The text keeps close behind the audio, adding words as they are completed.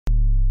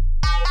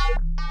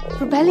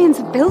Rebellions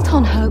are built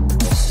on hope.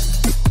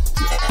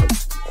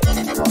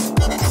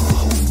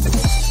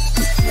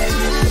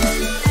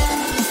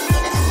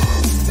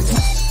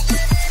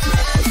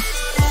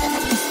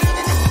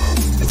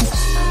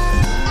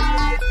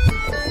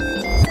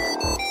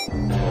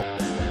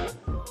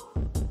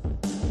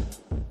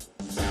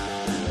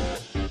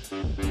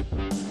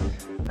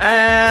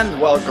 And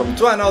welcome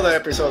to another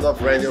episode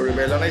of Radio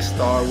Rebellion, a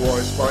Star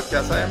Wars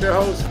podcast. I am your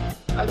host,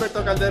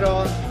 Alberto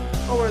Calderon.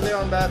 Over there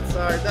on that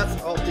side, that's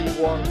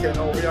Alti1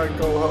 Kenobi, our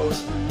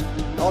co-host.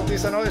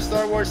 Alti's another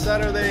Star Wars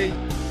Saturday,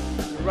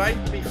 right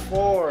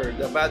before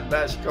the Bad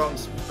Batch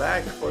comes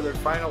back for their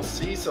final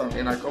season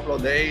in a couple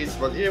of days.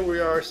 But here we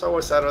are, Star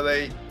Wars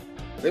Saturday.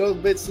 A little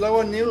bit slow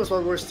on news,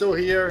 but we're still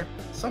here.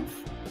 Some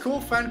cool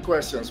fan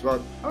questions,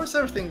 but how's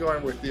everything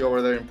going with you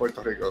over there in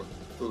Puerto Rico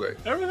today?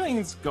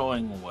 Everything's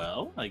going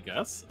well, I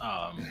guess.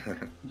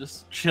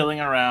 Just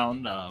chilling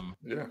around.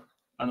 Yeah.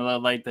 Another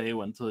light day,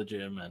 went to the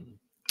gym and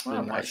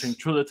been watching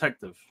True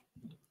Detective.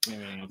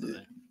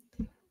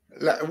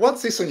 What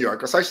season you are?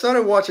 Because I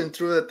started watching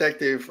True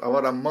Detective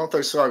about a month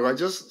or so ago. I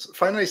just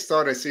finally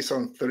started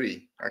season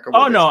 3.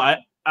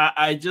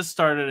 I just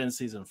started in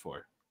season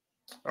 4.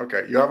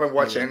 Okay, you haven't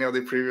watched any of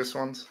the previous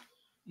ones?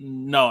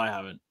 No, I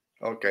haven't.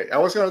 Okay, I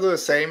was gonna do the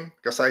same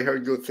because I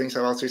heard good things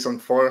about season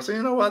 4. So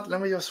you know what?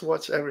 Let me just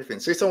watch everything.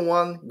 Season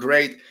 1,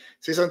 great.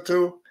 Season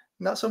 2,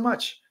 not so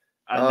much.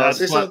 That's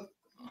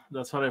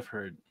what I've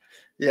heard.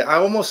 Yeah, I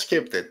almost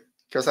skipped it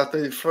because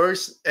after the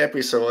first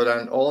episode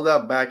and all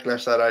that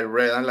backlash that I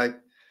read, I'm like,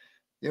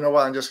 you know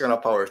what? I'm just gonna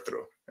power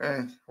through.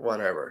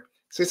 Whatever.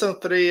 Season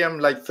 3, I'm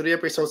like 3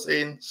 episodes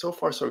in. So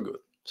far, so good.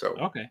 So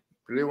okay,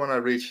 really want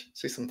to reach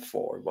season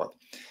 4, but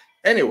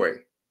anyway,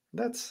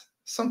 that's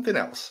something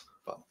else.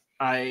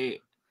 I'm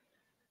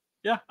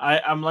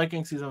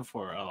liking season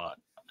 4 a lot.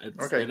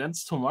 It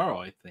ends tomorrow,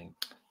 I think.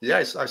 Yeah,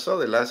 I saw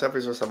the last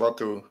episode was about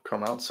to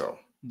come out. So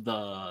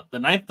the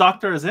Ninth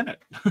Doctor is in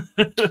it.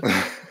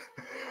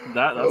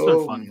 That's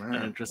been fun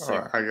and interesting.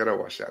 Oh, I gotta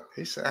watch that.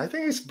 I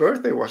think his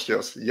birthday was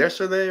just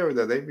yesterday or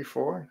the day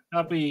before.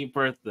 Happy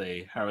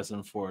birthday,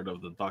 Harrison Ford of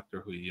the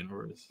Doctor Who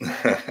universe.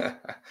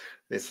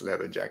 These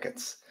leather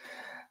jackets.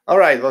 All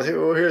right, well,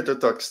 we're here to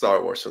talk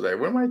Star Wars today.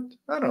 We might,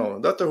 I don't know,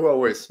 Doctor Who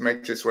always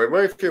makes its way.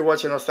 But if you're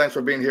watching us, thanks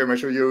for being here. Make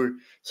sure you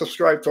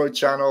subscribe to our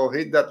channel,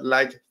 hit that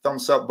like,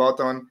 thumbs up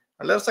button,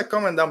 and let us a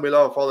comment down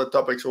below of all the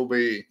topics we'll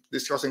be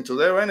discussing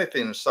today or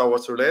anything Star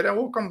Wars related. And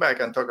we'll come back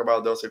and talk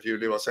about those if you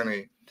leave us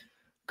any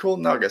cool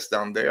nuggets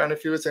down there. And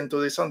if you listen to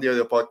this on the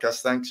audio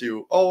podcast, thanks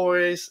you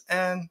always.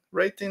 And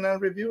rating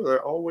and review,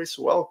 they're always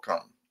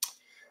welcome.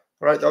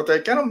 All right, I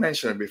kind of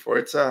mentioned it before.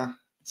 It's a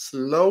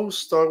slow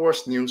Star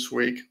Wars news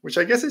week, which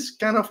I guess is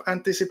kind of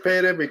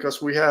anticipated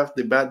because we have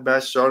the Bad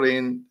Batch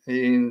starting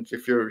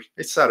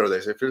it's Saturday.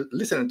 So if you're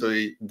listening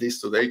to this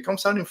today, it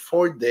comes out in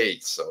 4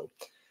 days. So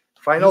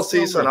final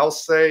season, I'll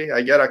say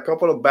I get a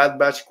couple of Bad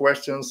Batch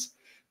questions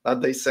that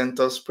they sent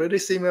us, pretty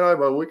similar,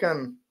 but we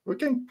can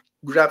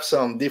grab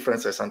some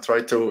differences and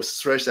try to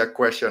stretch that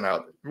question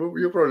out.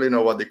 You probably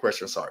know what the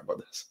questions are, but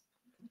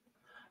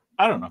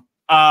I don't know.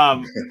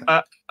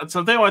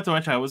 Something I wanted to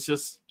mention, I was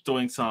just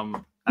doing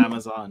some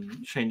Amazon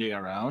changing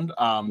around.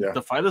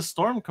 Defy the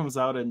Storm comes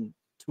out in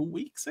 2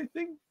 weeks, I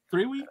think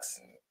 3 weeks.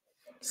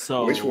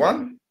 So which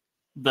one?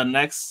 The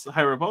next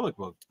High Republic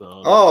book.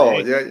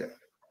 Defy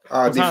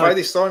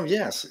the Storm.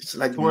 Yes, it's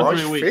like March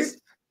 5th.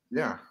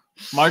 Yeah,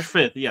 March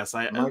 5th. Yes,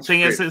 the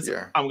thing is,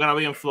 I'm gonna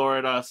be in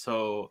Florida,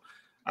 so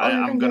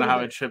I'm gonna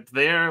have it shipped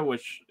there,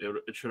 which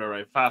it should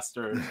arrive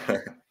faster.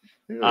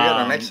 We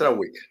got an extra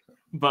week.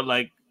 But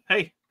like,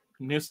 hey.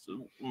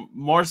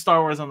 More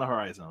Star Wars on the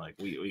horizon. Like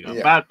we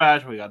got Bad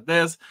Batch, we got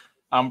this.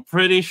 I'm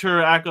pretty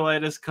sure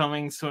Acolyte is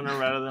coming sooner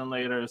rather than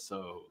later.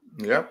 So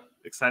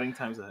exciting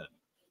times ahead.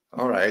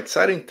 All right,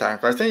 exciting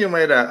times. I think you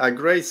made a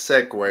great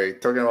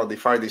segue talking about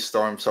Defy the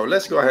Storm. So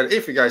let's go ahead.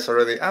 If you guys are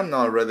ready, I'm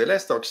not ready.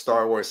 Let's talk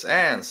Star Wars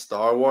and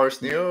Star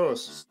Wars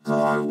news.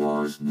 Star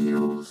Wars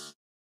news.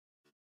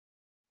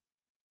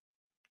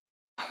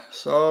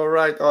 So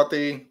right,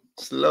 Oti.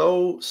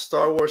 Slow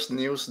Star Wars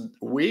news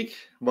week,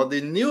 but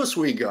the news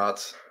we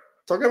got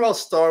talking about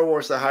Star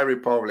Wars: The High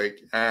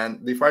Republic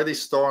and Defy the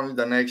Storm,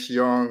 the next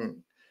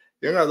young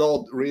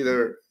adult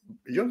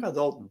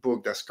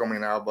book that's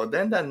coming out, but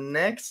then the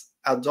next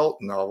adult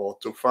novel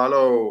to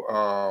follow,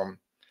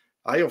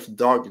 Eye of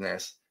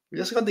Darkness. We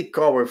just got the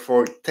cover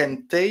for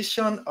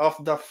Temptation of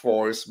the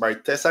Force by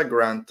Tessa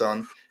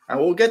Granton, and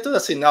we'll get to the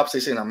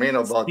synopsis in a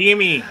minute. But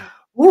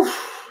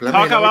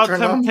talk about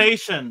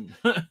temptation.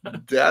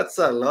 That's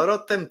a lot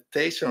of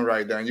temptation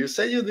right there. And you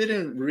say you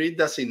didn't read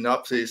the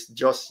synopsis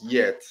just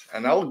yet,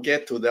 and I'll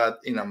get to that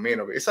in a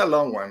minute. It's a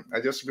long one. I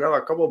just grabbed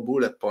a couple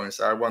bullet points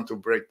I want to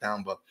break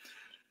down, but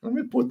let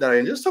me put that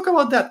in. Just talk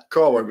about that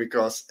cover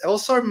because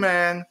Elsa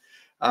Man,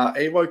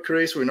 Ava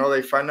Chris, we know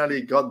they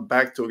finally got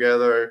back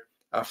together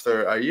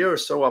after a year or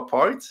so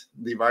apart,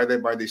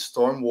 divided by the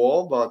storm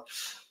wall, but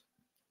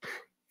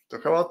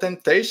talk about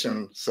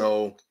temptation.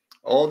 So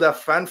all the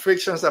fan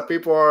fictions that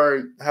people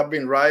have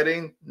been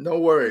writing, no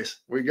worries.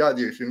 We got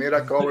you. If you need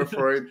a cover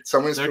for it,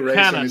 some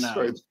inspiration is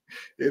for it.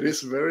 It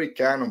is very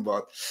canon,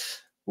 but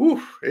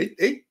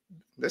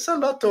there's a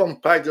lot to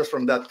unpack just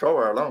from that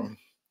cover alone.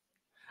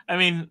 I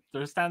mean,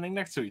 they're standing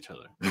next to each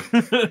other.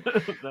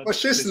 But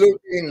she's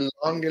looking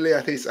longingly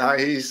at his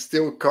eye. He's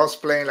still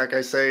cosplaying, like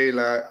I say,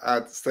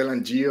 at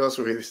Stellan Gios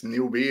with his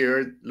new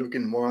beard,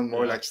 looking more and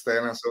more like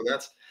Stellan. So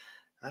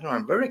I don't know.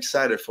 I'm very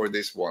excited for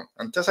this one.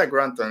 And Tessa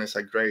Granton is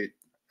a great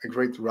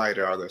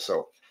writer out there.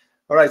 So,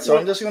 all right. So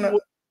I'm just gonna.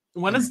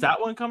 When is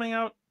that one coming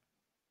out?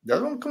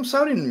 That one comes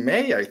out in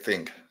May, I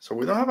think. So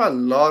we don't have a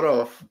lot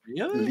of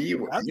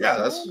leeway.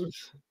 Yeah,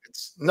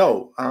 it's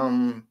no.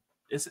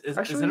 Is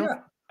actually, it?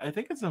 I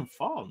think it's in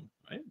fall,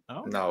 right?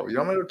 No, you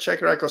want me to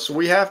check, right? Because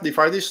we have the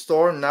Friday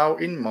Storm now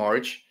in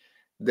March.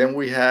 Then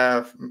we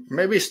have,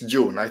 maybe it's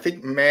June. I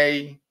think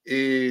May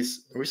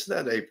is, which is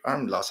that?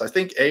 I'm lost. I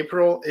think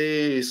April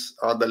is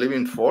The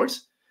Living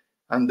Force.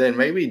 And then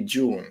maybe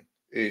June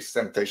is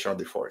Temptation of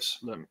the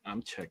Force.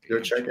 I'm checking.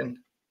 You're checking?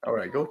 All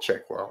right, go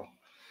check. Well,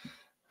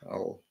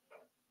 I'll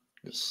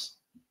just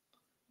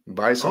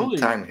buy some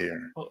time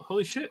here.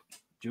 Holy shit.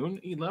 June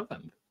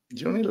 11th.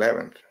 June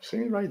 11th. See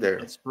it right there.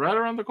 It's right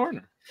around the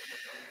corner.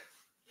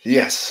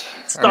 Yes.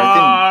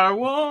 Star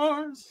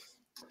Wars.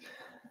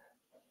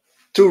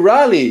 To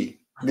rally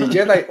the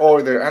Jedi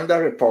Order and the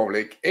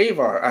Republic,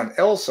 Avar and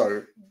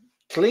Elzar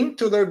cling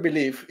to their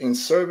belief in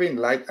serving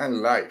light and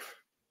life.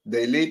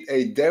 They lead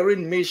a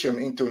daring mission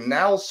into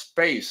now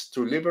space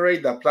to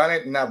liberate the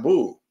planet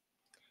Naboo.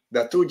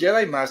 The two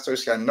Jedi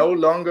Masters can no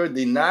longer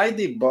deny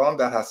the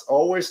bond that has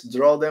always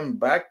drawn them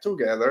back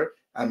together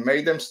and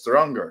made them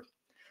stronger.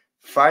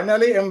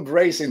 Finally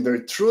embracing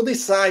their true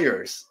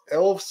desires,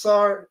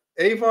 Avar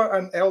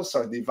and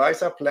Elzar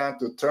devise a plan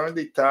to turn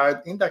the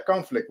tide in the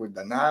conflict with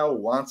the Nile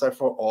once and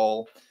for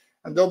all,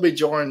 and they'll be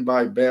joined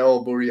by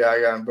Bell,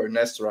 Burryaga, and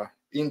Vernestra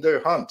in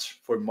their hunt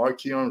for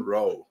Marchion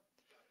Ro.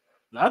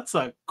 That's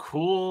a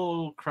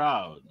cool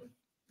crowd.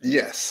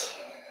 Yes.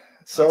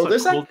 So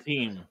there's a cool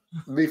team.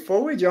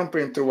 Before we jump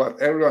into what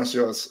everyone's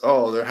just,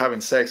 they're having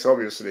sex,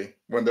 obviously,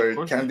 when they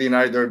can't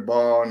deny their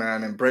bond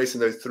and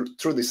embracing their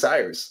true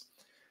desires.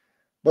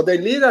 But they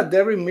lead a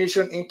daring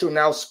mission into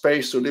now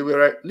space to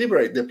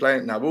liberate the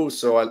planet Naboo.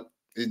 So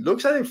it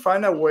looks like they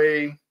find a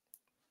way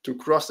to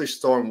cross the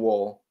storm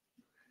wall.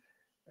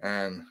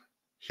 And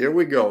here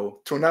we go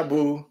to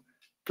Naboo,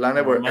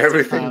 planet where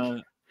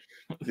everything.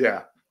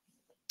 Yeah.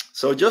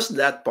 So just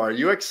that part.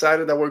 You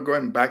excited that we're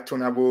going back to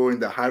Naboo in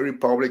the High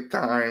Republic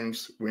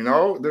times? We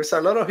know there's a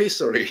lot of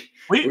history.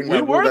 We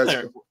were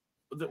there.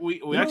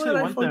 We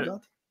actually went there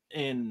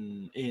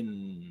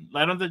in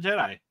Light of the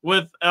Jedi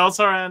with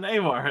Elzar and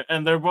Avar,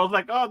 and they're both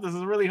like, "Oh, this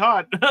is really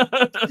hot."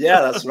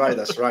 Yeah,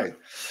 that's right.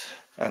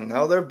 And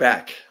now they're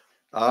back.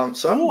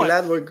 So I'm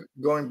glad we're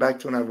going back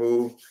to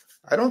Naboo.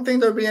 I don't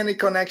think there'll be any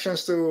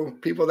connections to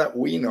people that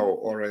we know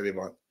already,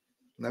 but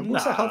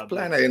Naboo's a hot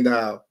planet in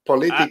the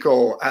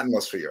political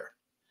atmosphere.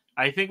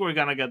 I think we're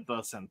gonna get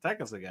the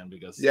Sentekas again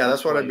because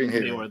that's what I've been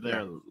hearing. They were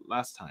there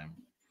last time.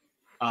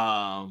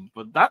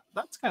 But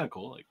that's kind of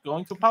cool. Like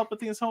going to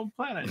Palpatine's home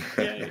planet.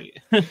 Yay.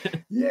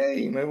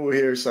 Yay. Maybe we'll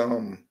hear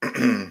some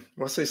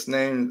what's his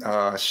name?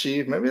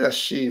 Sheev. Maybe that's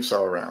Sheev's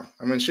all around.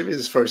 I mean, Sheev is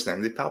his first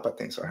name. The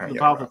Palpatines are hanging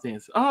out. The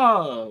Palpatines.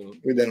 Oh,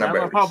 with the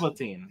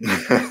Palpatine.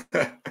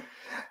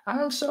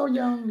 I'm so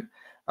young.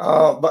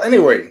 But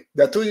anyway,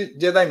 the two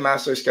Jedi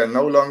Masters can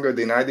no longer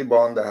deny the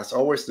bond that has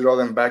always drawn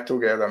them back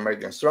together and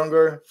made them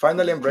stronger,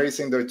 finally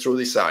embracing their true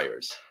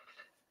desires.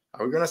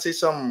 Are we gonna see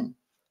some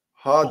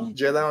hot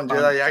Jedi on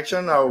Jedi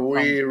action, or are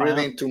we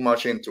reading too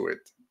much into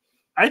it?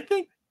 I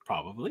think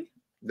probably.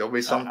 There'll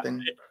be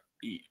something.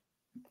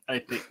 I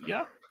think,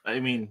 yeah. I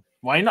mean,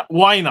 why not?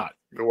 Why not?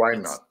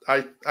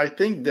 I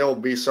think there'll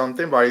be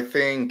something, but I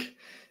think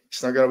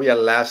it's not going to be a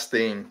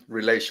lasting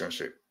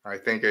relationship. I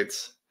think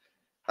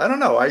I don't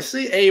know. I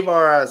see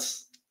Avar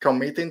as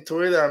committing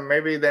to it and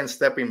maybe then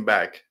stepping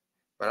back.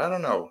 But I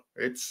don't know.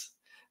 It's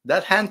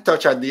that hand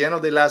touch at the end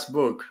of the last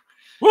book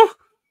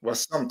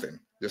was something.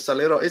 Just a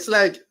little. It's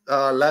like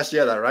Last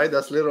Jedi, right?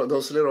 Those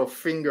little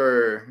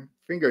finger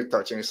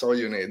touching is all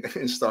you need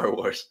in Star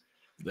Wars.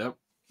 Yep,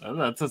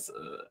 that's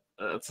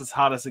as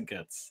hot as it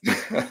gets.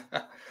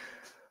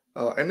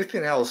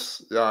 Anything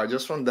else?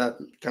 Just from that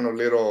kind of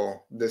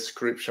little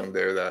description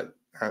there that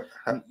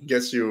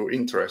gets you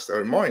interested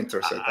or more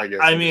interested, I guess.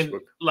 I mean,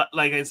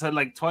 like I said,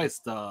 like twice,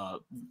 the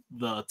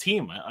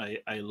team.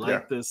 I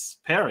like this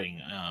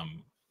pairing.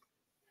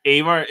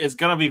 Avar is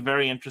gonna be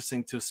very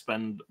interesting to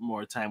spend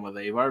more time with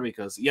Avar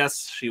because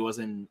yes, she was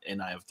in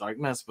Eye of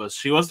Darkness, but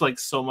she was like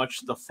so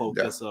much the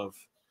focus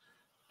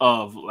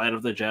of Light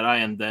of the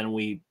Jedi, and then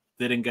we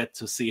didn't get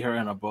to see her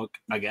in a book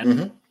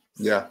again.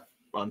 Yeah,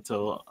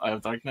 until Eye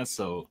of Darkness.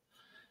 So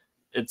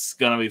it's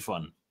gonna be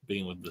fun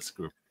being with this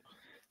group.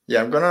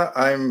 Yeah,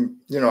 I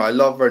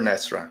love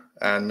Vernestra,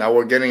 and now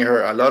we're getting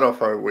a lot of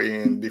her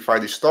in Defy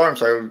the Storm.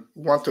 So I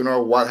want to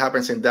know what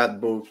happens in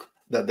that book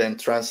that then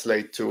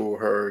translate to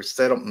her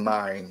state of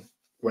mind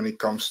when it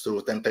comes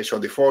to Temptation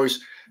of the Force.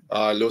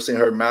 losing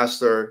her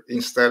master in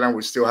Stellan.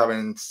 We still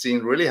haven't seen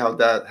really how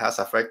that has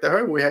affected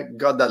her. We had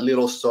got that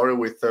little story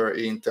with her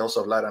in Tales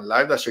of Light and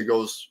Life that she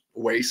goes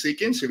way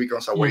seeking. She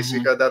becomes a way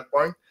seeker at that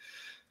point.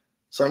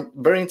 So I'm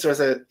very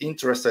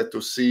interested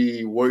to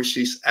see where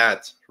she's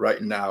at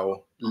right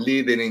now,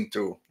 leading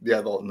into the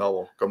adult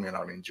novel coming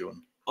out in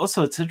June.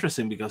 Also, it's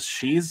interesting because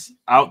she's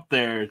out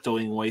there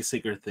doing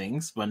Wayseeker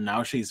things, but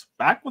now she's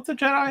back with the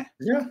Jedi.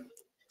 Yeah.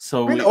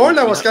 So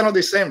Orla was kind of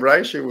the same,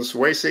 right? She was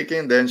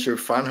way-seeking, then she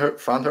found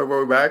her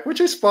way back,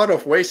 which is part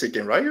of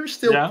way-seeking, right? You're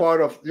still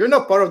you're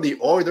not part of the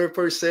order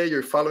per se.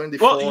 You're following the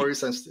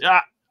Force and stuff.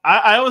 Yeah,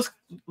 I always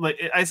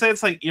I say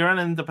it's like you're an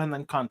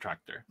independent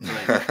contractor.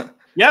 Like,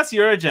 yes,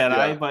 you're a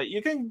Jedi, but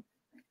you can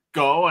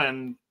go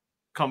and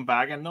come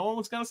back and no one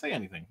was going to say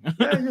anything.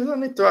 Yeah, you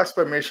don't need to ask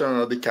permission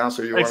of the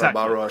council. You want to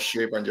borrow a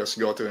ship and just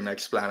go to the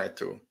next planet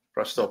to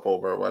stop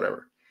over or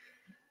whatever.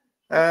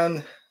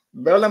 And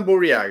Bell and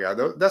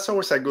Burryaga, that's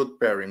always a good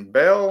pairing.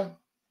 Bell,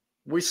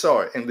 we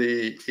saw it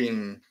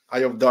in Eye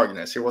of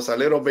Darkness. He was a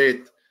little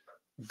bit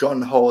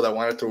gun-ho that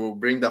wanted to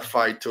bring the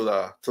fight to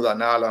the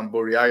Nala, and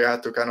Burryaga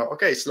had to kind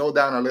of, slow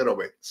down a little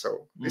bit.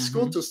 So it's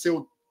cool to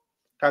still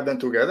have them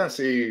together and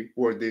see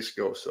where this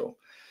goes. So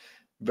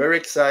very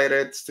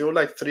excited, still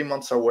like 3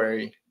 months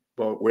away,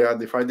 but we had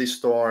to fight this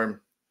storm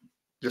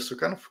just to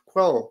kind of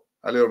quell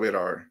a little bit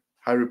our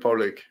High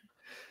Republic.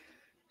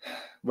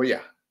 But yeah.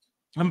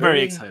 I'm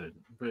very excited.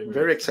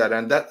 Very excited.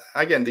 And that,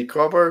 again, the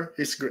cover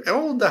is great.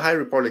 All the High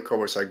Republic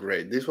covers are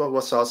great. This one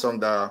was awesome.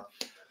 The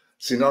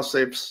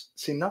synopsis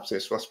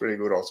was pretty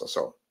good also.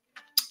 So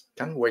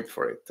can't wait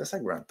for it. That's a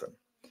Granton.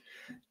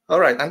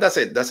 All right. And that's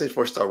it. That's it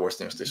for Star Wars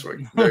news this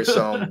week. There's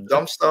some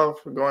dumb stuff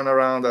going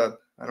around that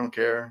I don't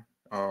care.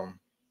 All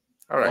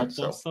right.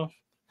 So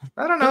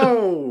I don't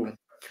know.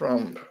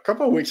 From a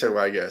couple of weeks ago,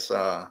 I guess.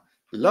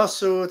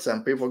 Lawsuits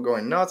and people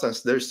going nuts, and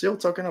they're still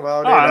talking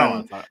about it.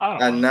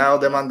 And now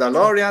the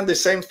Mandalorian, the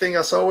same thing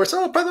as always.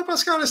 Oh, Pedro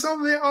Pascal is not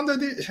under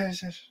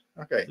the.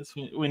 Okay,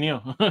 we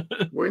knew.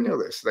 We knew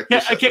this. Like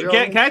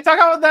can I talk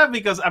about that?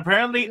 Because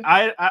apparently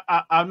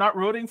I'm not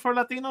rooting for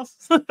Latinos.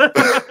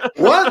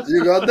 What,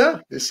 you got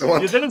that?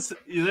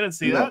 You didn't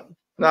see that?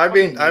 No,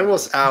 I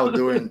was out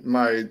doing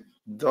my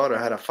daughter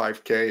had a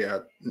 5K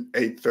at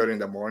 8:30 in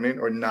the morning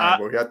or 9,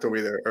 but we had to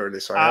be there early,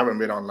 so I haven't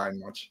been online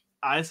much.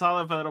 I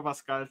saw the Pedro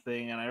Pascal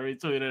thing and I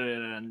retweeted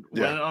it and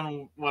went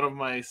on one of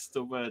my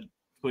stupid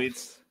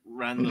tweets,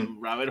 random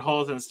rabbit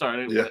holes, and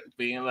started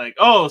being like,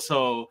 "Oh,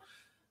 so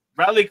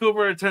Bradley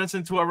Cooper turns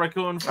into a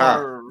raccoon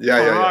for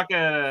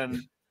Rocket,"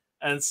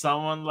 and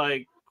someone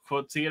like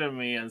quoted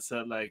me and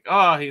said like,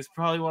 "Oh, he's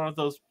probably one of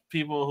those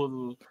people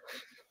who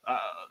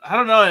I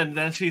don't know." And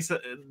then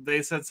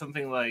they said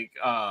something like,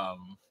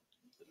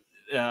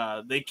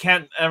 they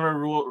can't ever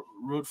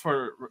root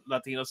for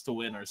Latinos to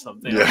win or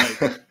something.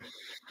 Like,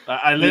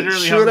 I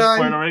literally have the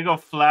Puerto Rico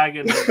flag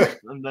in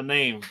the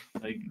name.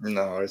 Like,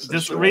 no, it's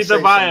just read the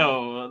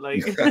bio.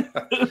 Like,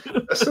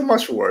 that's too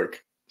much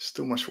work. It's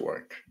too much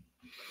work.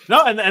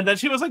 No, and then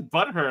she was like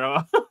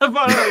butthurt.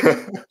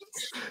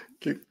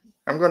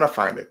 I'm gonna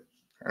find it.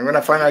 I'm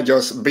gonna find it.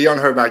 Just be on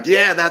her back.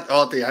 Yeah, that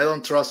Oti. I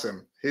don't trust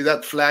him. He's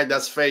that flag.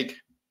 That's fake.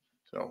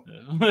 So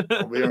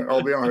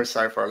I'll be on her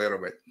side for a little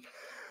bit.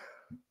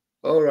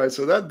 All right,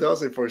 so that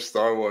does it for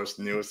Star Wars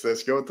news.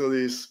 Let's go to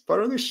this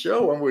part of the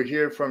show and we'll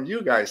hear from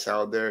you guys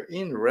out there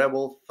in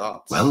Rebel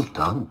Thoughts. Well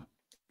done.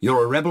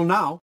 You're a rebel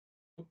now.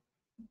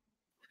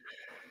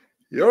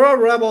 You're a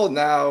rebel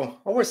now.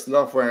 Always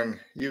love when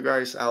you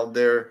guys out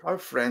there, our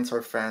friends,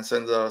 our fans,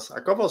 send us a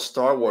couple of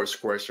Star Wars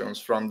questions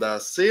from the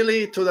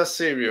silly to the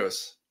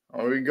serious.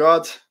 And we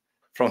got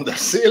from the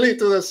silly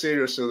to the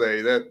serious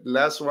today. That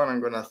last one, I'm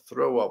going to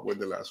throw up with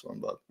the last one,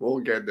 but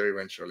we'll get there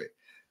eventually.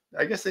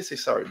 I guess this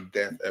is our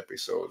death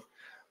episode.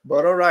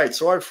 But all right,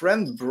 so our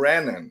friend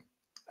Brennan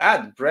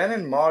at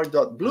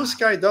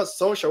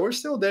brennanmar.bluesky.social. We're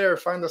still there.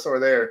 Find us over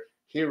there.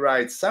 He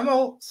writes,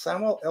 Samuel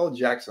L.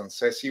 Jackson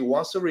says he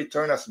wants to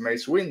return as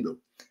Mace Windu.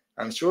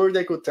 I'm sure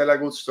they could tell a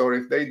good story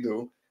if they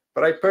do,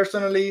 but I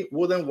personally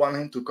wouldn't want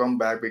him to come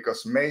back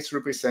because Mace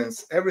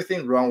represents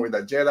everything wrong with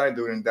the Jedi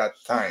during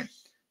that time.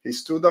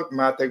 He's too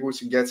dogmatic,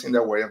 which gets in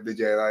the way of the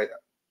Jedi,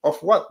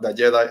 of what the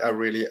Jedi are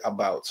really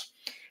about.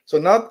 So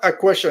not a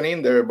question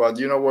in there, but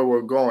you know where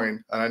we're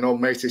going. And I know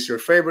Mace is your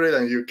favorite,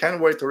 and you can't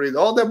wait to read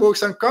all the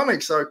books and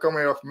comics that are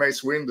coming of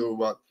Mace Windu.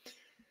 But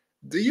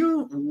do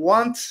you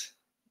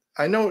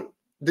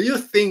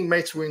think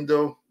Mace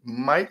Windu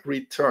might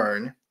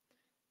return?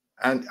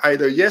 And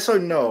either yes or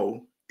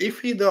no,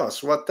 if he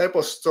does, what type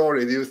of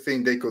story do you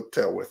think they could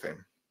tell with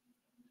him?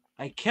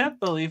 I can't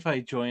believe I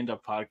joined a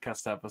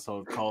podcast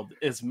episode called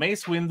 "Is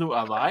Mace Windu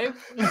Alive?"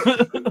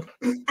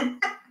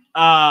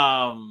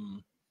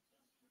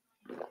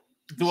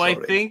 Do I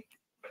think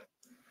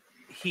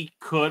he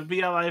could be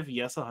alive?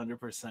 Yes,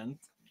 100%.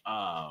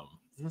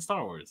 It's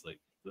Star Wars, like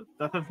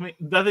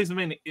that is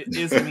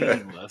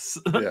meaningless.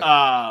 Do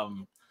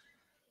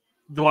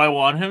I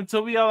want him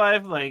to be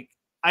alive? Like,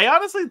 I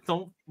honestly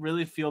don't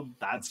really feel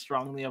that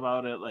strongly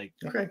about it. Like,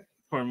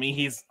 for me,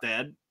 he's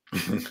dead.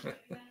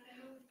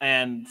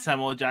 and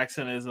Samuel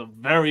Jackson is a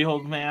very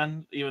old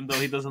man, even though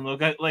he doesn't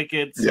look like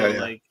it. So,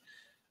 like,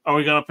 are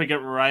we gonna pick it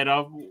right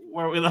up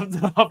where we left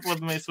it off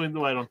with Mace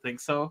Windu? I don't think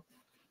so.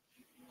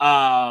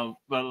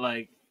 But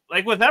like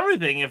with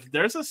everything, if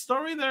there's a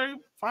story there,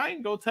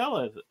 fine, go tell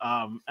it.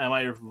 Am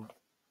I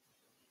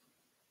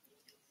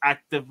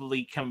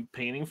actively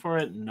campaigning for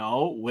it?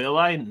 No. Will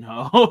I?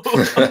 No.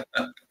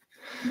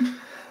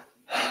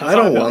 I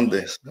don't want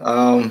this.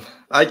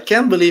 I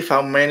can't believe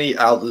how many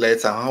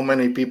outlets and how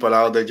many people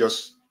out there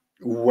just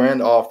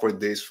went off with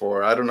this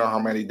for I don't know how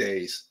many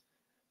days.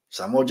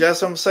 Samuel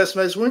Jackson says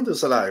Mace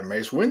Windu's alive.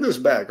 Mace Windu's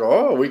back.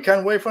 Oh, we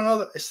can't wait for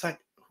another. It's like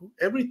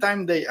every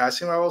time they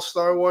ask him about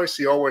Star Wars,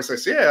 he always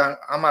says, "Yeah,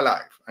 I'm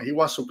alive." And he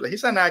wants to play.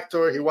 He's an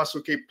actor. He wants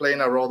to keep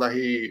playing a role that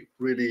he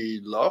really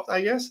loved,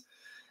 I guess.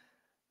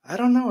 I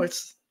don't know.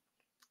 It's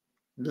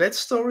let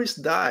stories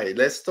die.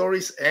 Let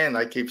stories end,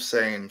 I keep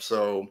saying.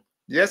 So,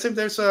 yes, if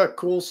there's a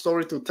cool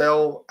story to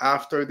tell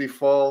after the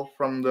fall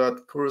from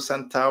the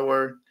Coruscant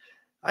Tower,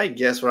 I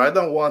guess, but I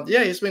don't want,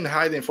 he's been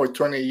hiding for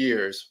 20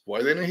 years. Why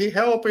didn't he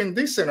help in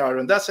this scenario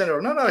and that scenario?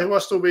 No, he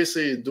was too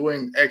busy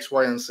doing X,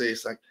 Y, and Z.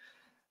 It's like,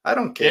 I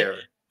don't care.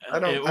 I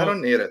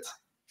don't need it.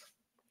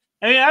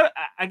 I mean,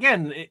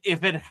 again,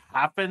 if it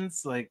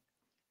happens, like,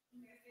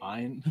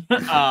 fine.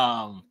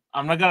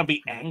 I'm not gonna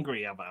be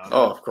angry about it.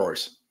 Oh, of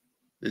course.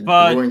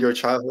 But ruin your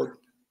childhood.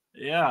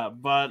 Yeah,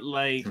 but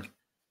like,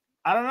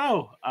 I don't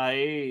know.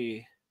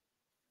 I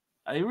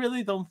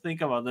really don't think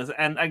about this.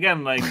 And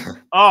again, like,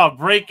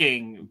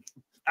 breaking.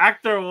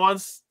 Actor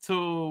wants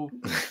to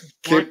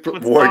keep work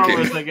with working Star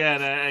Wars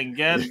again and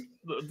get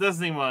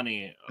Disney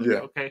money. Yeah.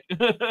 Okay.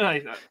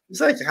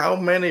 It's like how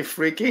many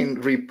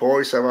freaking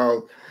reports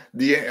about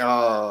the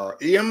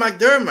Ian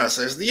McDermott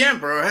says the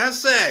Emperor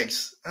has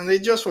sex, and they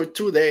just for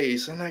 2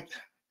 days. And like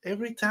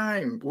every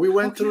time we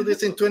went through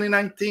this in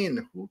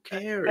 2019, who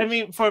cares? I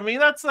mean, for me,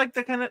 that's like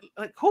the kind of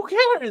like who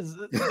cares?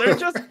 They're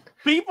just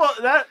people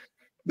that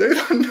they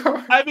don't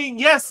know. I mean,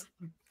 yes,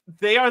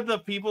 they are the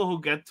people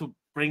who get to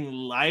bring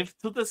life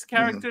to these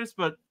characters,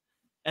 but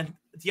and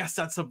yes,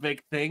 that's a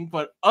big thing.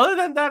 But other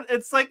than that,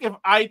 it's like if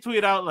I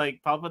tweet out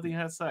like Palpatine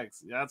has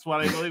sex, that's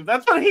what I believe.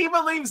 That's what he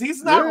believes.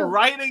 He's not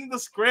writing the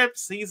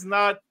scripts. He's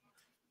not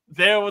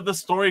there with the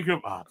story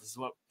group. This is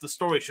what the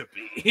story should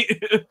be.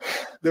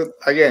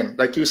 Again,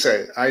 like you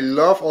said, I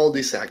love all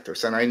these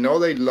actors, and I know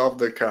they love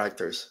their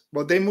characters,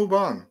 but they move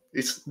on.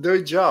 It's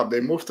their job. They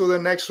move to the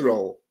next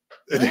role.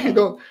 They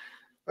don't.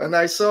 And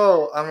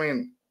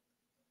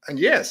and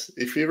yes,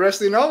 if he reads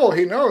the novel,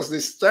 he knows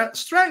this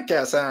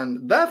Strandcast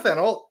and death and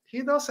all.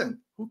 He doesn't.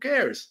 Who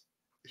cares?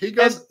 He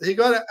got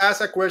to ask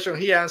a question.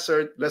 He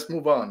answered. Let's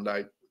move on.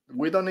 Like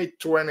we don't need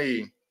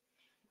 20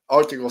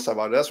 articles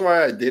about it. That's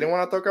why I didn't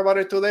want to talk about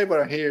it today.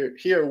 But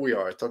here we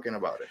are talking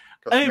about it.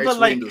 Hey, Mace but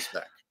like, Windu's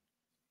back.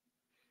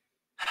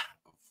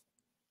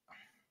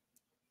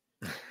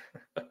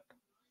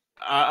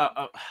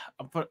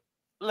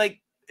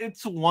 Like,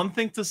 it's one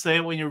thing to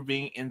say when you're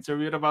being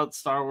interviewed about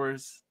Star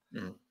Wars.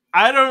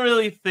 I don't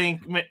really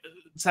think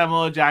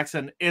Samuel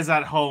Jackson is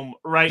at home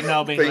right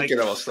now being like,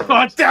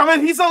 God damn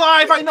it, he's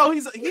alive. I know I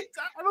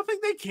don't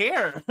think they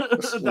care.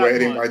 Just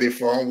waiting by the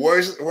phone.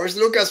 Where's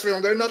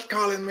Lucasfilm? They're not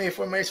calling me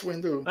for Mace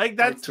Windu. Like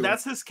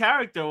that's his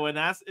character. When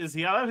asked, is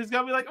he alive? He's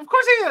gonna be like, of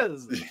course he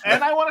is.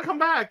 And I want to come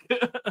back.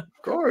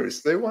 Of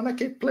course. They want to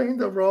keep playing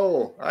the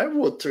role. I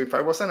would too. If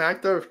I was an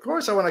actor, of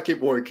course I want to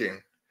keep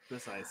working.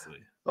 Precisely.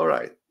 All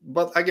right.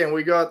 But again,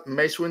 we got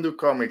Mace Windu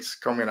comics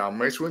coming out,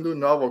 Mace Windu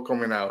novel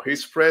coming out.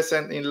 He's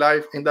present in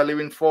life in the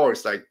Living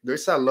Force. Like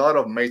there's a lot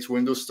of Mace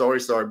Windu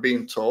stories that are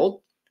being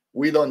told.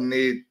 We don't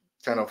need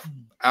kind of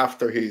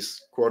after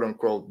his quote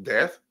unquote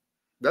death.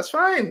 That's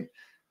fine.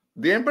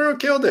 The Emperor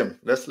killed him.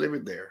 Let's leave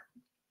it there.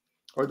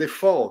 Or the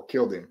fall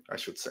killed him, I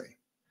should say.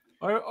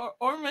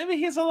 Or maybe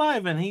he's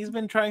alive and he's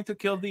been trying to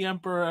kill the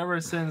Emperor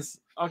ever since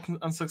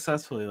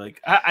unsuccessfully.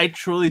 Like I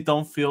truly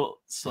don't feel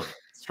so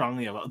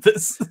strongly about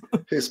this.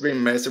 He's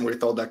been messing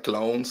with all the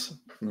clones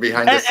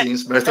behind the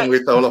scenes, messing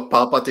with all of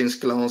Palpatine's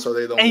clones so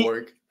they don't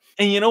work.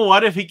 And you know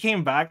what? If he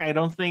came back, I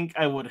don't think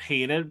I would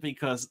hate it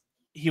because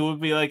he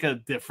would be like a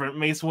different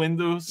Mace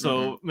Windu.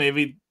 So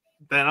maybe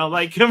then I'll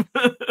like him.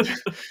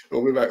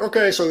 We'll be like,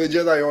 okay, so the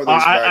Jedi Order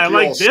is back. I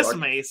like this suck.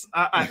 Mace.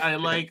 I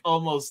like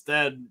almost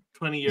dead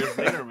 20 years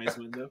later Mace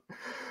Windu.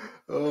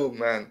 Oh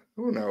man,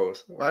 who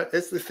knows?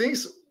 It's the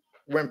things.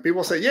 When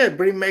people say, yeah,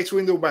 bring Mace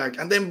Windu back,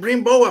 and then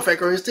bring Boba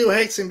Fett, or he still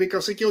hates him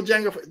because he killed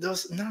Jango Fett.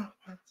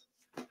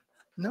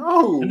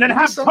 No. And then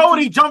have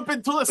Cody jump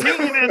into the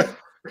scene and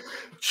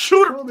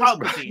shoot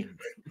Palpatine.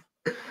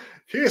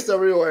 Here's the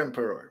real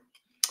Emperor.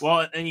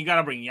 Well, and you got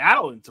to bring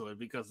Yaddle into it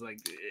because, like,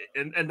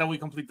 and then we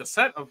complete the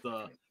set of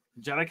the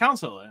Jedi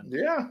Council. And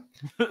yeah.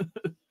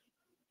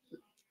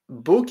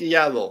 Book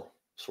Yaddle.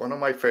 It's one of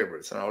my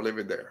favorites, and I'll leave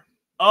it there.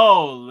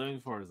 Oh,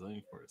 Living Force.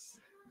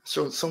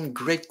 So some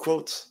great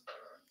quotes.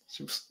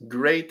 She was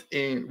great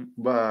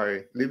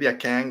by Lydia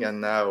Kang,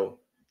 and now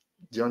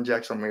John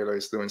Jackson Miller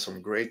is doing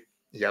some great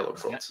Yaddle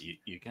quotes.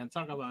 You can't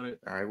talk about it.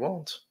 I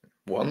won't.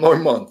 One more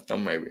month, or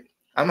maybe.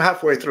 I'm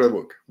halfway through the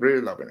book. Really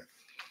loving it.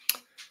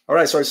 All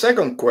right, so the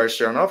second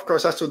question, of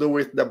course, has to do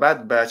with the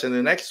Bad Batch, and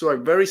the next two are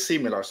very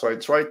similar. So I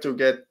tried to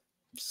get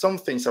some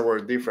things that were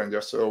different,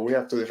 just so we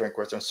have two different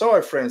questions. So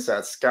our friends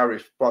at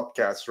Scary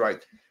Podcast, right?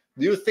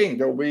 Do you think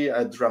there will be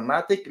a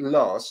dramatic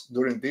loss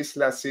during this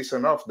last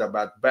season of the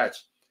Bad Batch?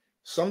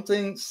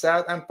 Something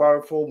sad and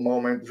powerful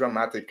moment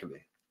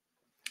dramatically.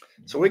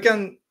 So we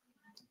can,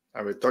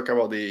 I will talk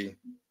about the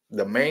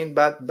main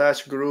Bad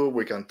Batch group.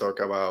 We can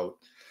talk about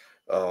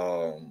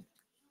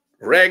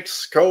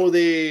Rex,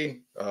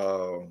 Cody,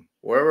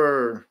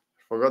 whoever,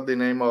 forgot the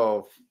name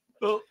of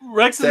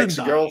Rex Tech's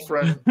isn't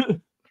girlfriend.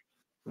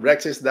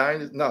 Rex is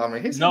dying. No, I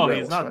mean he's in Rebels,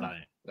 he's not right?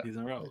 dying. He's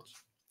in Rebels.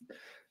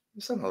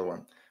 It's another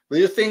one. Do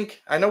you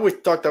think? I know we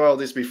talked about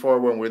this before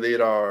when we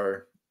did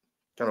our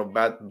kind of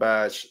Bad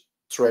Batch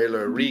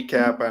trailer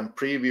recap and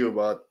preview,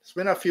 but it's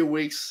been a few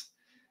weeks.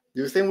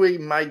 Do you think we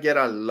might get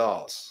a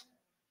loss?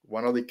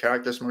 One of the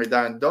characters might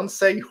die, and don't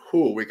say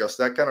who, because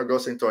that kind of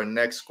goes into our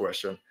next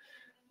question.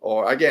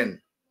 Or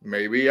again,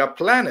 maybe a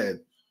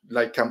planet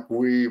like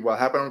what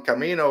happened on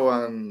Camino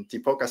and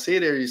Tipoca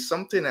City is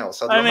something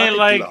else. I mean,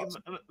 like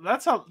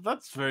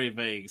that's very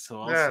vague. So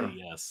I'll say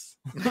yes.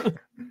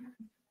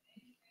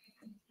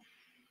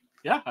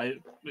 Yeah,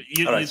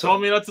 you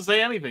told me not to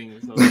say anything,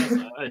 so yes,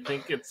 I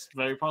think it's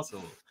very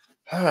possible.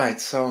 All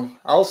right, so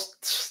I'll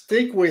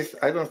stick with.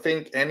 I don't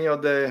think any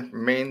of the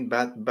main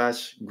Bad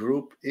Batch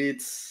group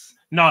is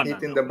in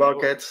the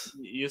bucket.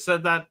 You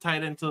said that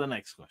tied into the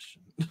next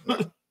question.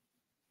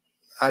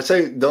 I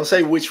say don't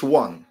say which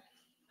one.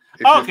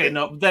 Okay,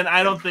 no, then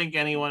I don't think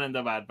anyone in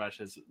the Bad Batch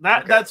is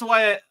that. Okay. That's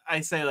why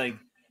I say like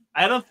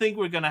I don't think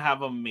we're gonna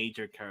have a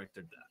major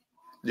character death.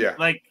 Yeah,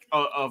 like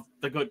of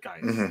the good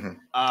guys.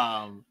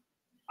 Mm-hmm.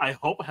 I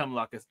hope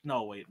Hemlock is.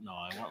 No, wait, no,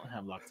 I want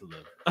Hemlock to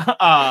live.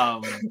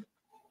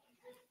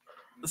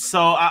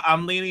 So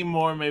I'm leaning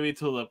more maybe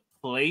to the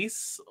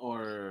place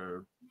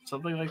or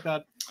something like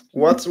that.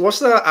 What's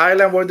the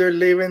island where they're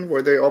living,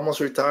 where they almost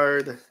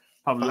retired?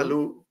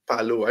 Palu.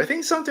 I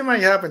think something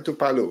might happen to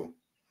Palu.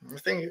 I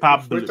think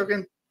we're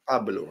talking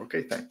Pablo.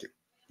 Okay, thank you.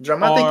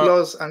 Dramatic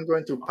loss. I'm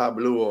going to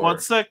Pablo. Or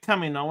what's the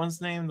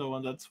Kaminoan's name? The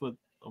one that's with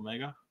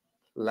Omega?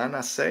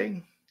 Lana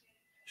Say.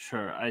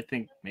 Sure, I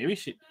think maybe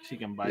she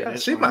can buy it. Yeah,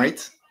 she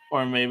might.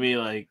 Or maybe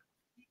like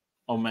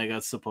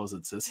Omega's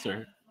supposed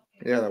sister.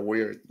 Yeah, the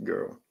weird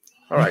girl.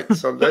 All right,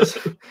 so let's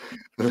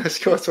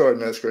go to our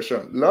next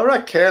question.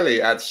 Laura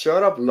Kelly at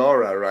Shut Up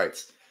Laura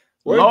writes,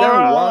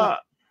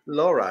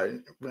 Laura,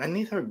 I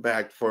need her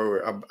back for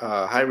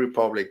a High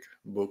Republic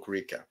book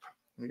recap.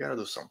 We gotta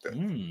do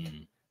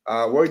something.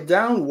 We're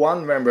down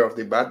one member of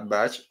the Bad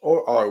Batch,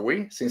 or are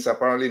we? Since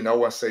apparently no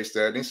one stays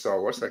dead in Star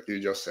Wars, like you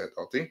just said,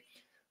 Oti.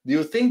 Do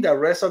you think the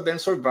rest of them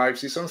survive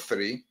season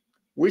 3?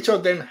 Which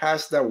of them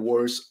has the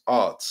worst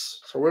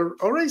odds? So we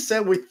already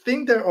said we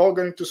think they're all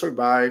going to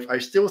survive. I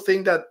still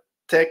think that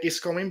Tech is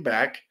coming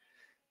back,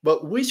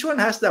 but which one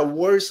has the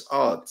worst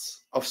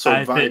odds of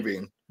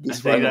surviving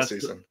this final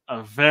season?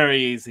 A very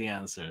easy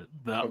answer.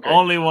 The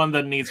only one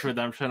that needs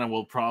redemption and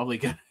will probably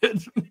get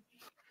it.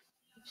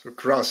 So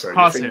Crosser.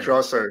 You think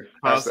Crosser?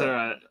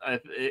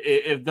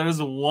 If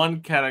there's one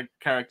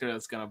character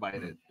that's gonna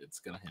bite it, it's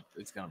gonna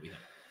be him.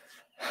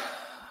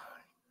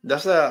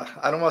 That's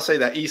I don't want to say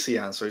the easy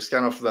answer. It's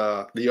kind of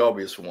the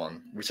obvious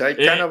one, which I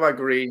kind of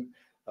agree.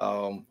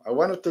 I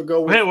wanted to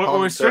go with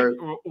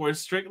we're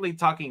strictly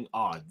talking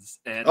odds.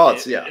 And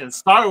yeah. In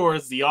Star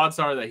Wars, the odds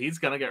are that he's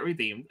gonna get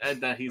redeemed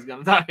and that he's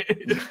gonna die.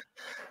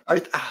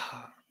 I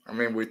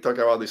mean, we talk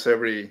about this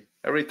every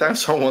time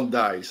someone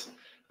dies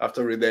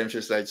after redemption.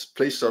 It's like,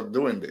 please stop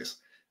doing this.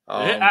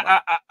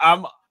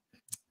 I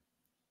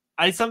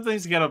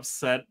sometimes get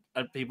upset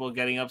at people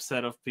getting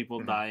upset of people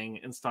dying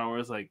in Star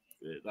Wars. Like,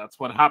 that's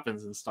what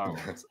happens in Star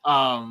Wars.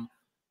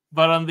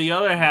 But on the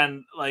other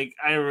hand, like,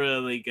 I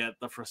really get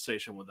the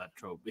frustration with that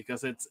trope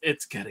because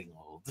it's getting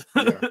old.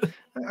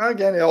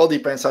 Again, it all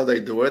depends how they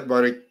do it,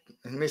 but it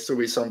needs to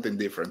be something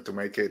different to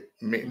make it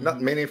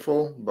not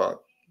meaningful,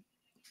 but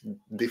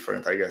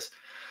different, I guess.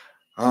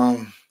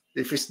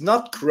 If it's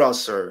not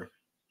Crosser,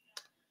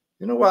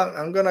 you know what?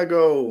 I'm gonna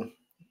go.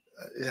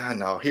 Yeah,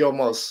 no, he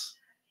almost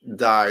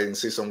died in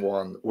season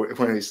 1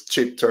 when his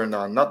chip turned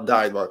on. Not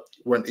died, but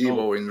went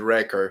evil in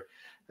Wrecker.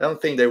 I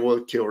don't think they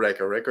will kill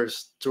Wrecker.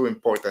 Wrecker's too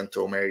important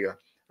to Omega.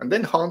 And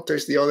then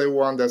Hunter's the other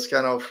one that's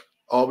kind of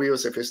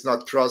obvious. If it's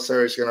not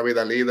Crosser, it's going to be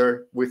the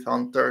leader with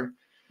Hunter.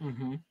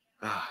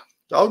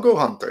 I'll go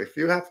Hunter. If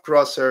you have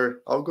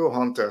Crosser, I'll go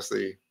Hunter as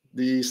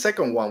the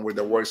second one with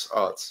the worst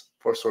odds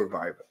for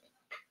survival.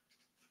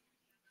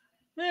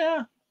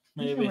 Yeah,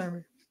 maybe.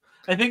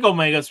 I think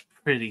Omega's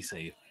pretty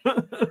safe.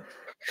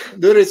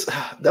 Dude,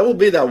 that would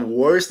be the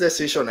worst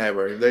decision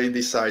ever if they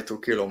decide to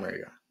kill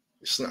Omega.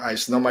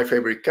 It's not my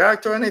favorite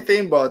character or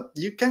anything, but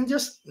you can't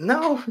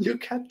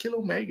kill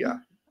Omega.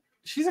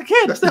 She's a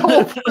kid. That's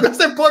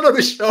the point of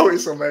the show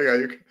is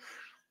Omega.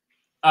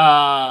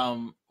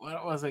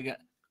 What was I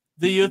getting?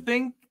 Do you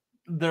think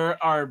there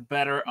are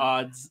better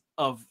odds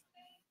of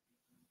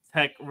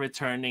Tech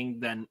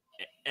returning than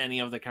any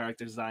of the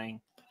characters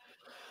dying?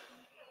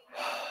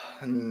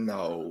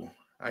 No.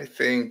 I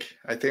think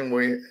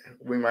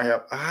we might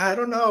have. I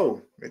don't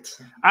know.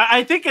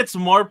 I think it's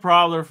more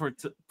probable for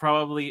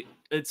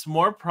it's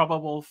more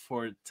probable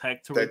for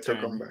Tech to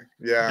return come back.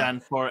 Yeah. than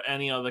for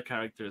any other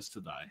characters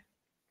to die.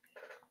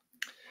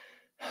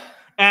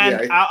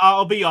 And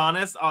I'll be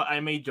honest, I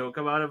may joke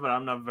about it, but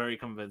I'm not very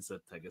convinced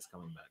that Tech is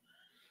coming back.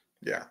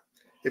 Yeah.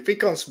 If he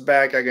comes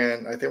back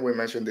again, I think we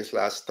mentioned this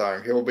last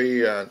time, he'll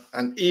be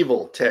an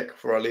evil Tech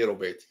for a little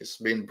bit. He's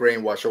been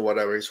brainwashed or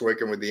whatever. He's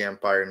working with the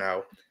Empire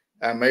now.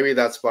 And maybe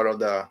that's part of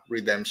the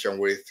redemption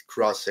with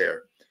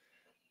Crosshair.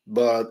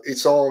 But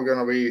it's all going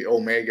to be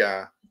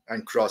Omega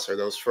and Crosshair.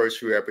 Those first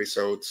few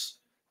episodes,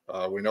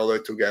 we know they're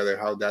together,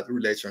 how that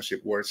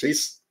relationship works.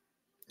 He's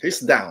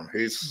down.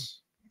 He's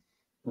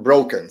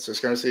broken. So it's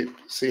going to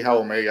see how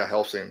Omega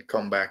helps him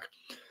come back.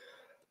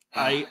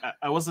 I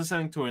was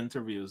listening to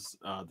interviews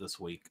this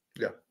week.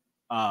 Yeah.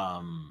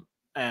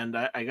 And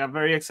I got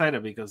very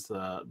excited because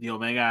the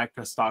Omega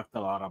actress talked a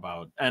lot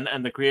about,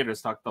 and the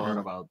creators talked a lot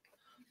about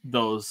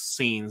those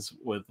scenes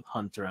with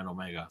Hunter and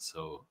Omega.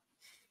 So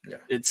yeah,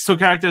 it's two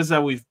characters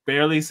that we've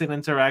barely seen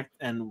interact,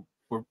 and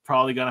we're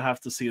probably gonna have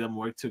to see them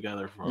work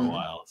together for a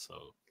while.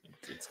 So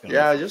it's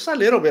gonna just a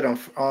little bit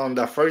on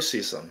the first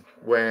season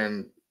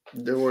when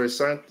they were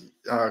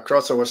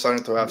Crosser was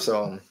starting to have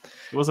some.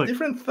 It was like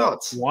different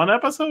thoughts. One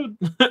episode?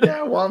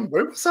 Yeah, one.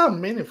 It was a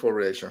meaningful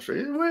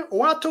relationship.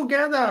 We're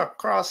together,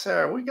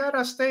 Crosshair. We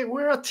gotta stay.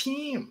 We're a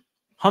team.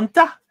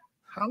 Hunter?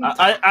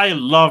 I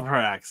love her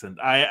accent.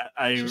 I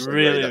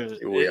really.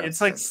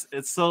 It's like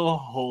it's so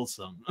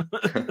wholesome.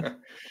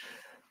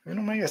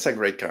 Mega's a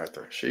great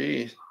character.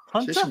 She's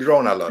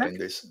grown a lot in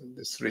this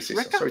 3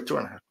 seasons. Sorry,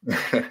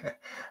 2.5.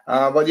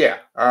 But yeah,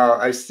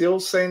 I still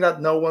saying that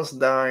no one's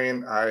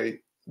dying. I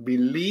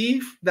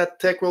believe that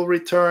Tech will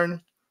return.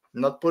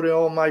 Not putting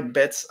all my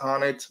bets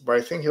on it, but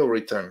I think he'll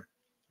return.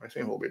 I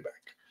think he'll be back.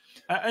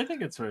 I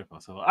think it's very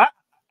possible.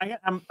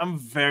 I'm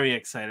very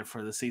excited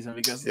for the season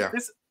because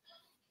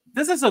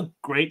this is a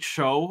great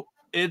show.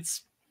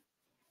 It's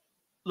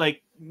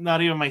like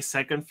not even my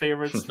second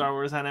favorite Star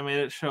Wars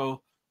animated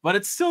show, but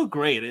it's still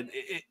great. It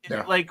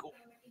like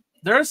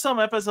there are some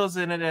episodes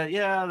in it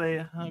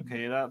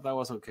that that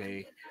was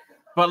okay.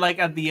 But like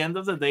at the end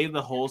of the day,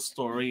 the whole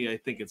story, I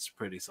think it's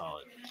pretty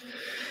solid.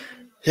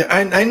 Yeah,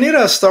 I need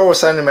a Star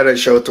Wars animated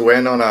show to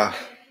end on a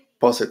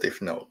positive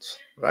note,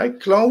 right?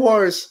 Clone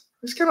Wars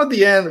is kind of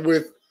the end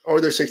with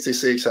Order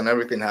 66 and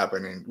everything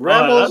happening.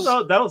 Rebels,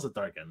 that was a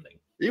dark ending.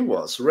 It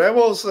was.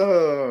 Rebels,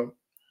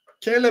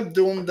 Caleb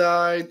Doom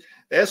died.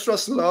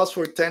 Ezra's lost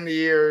for 10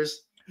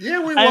 years. Yeah,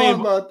 we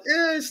won, but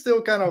it's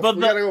still kind of,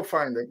 we gotta go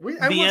find it.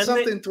 I want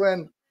something to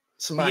end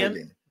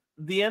smiling.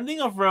 The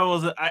ending of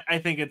Rebels, I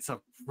think it's a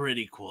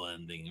pretty cool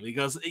ending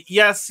because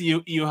yes,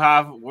 you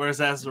have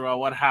where's Ezra,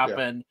 what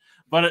happened,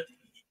 but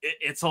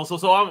it's also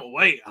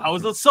wait, how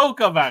is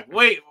Ahsoka back?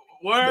 Wait,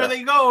 where are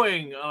they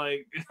going?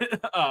 Like,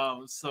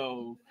 but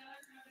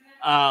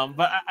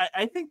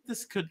I think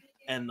this could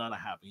end on a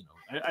happy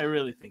note. I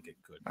really think it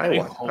could. I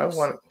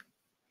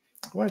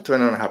want to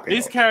end on a happy note.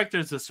 These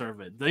characters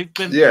deserve it. They've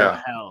been through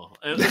hell.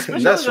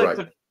 Especially that's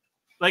right.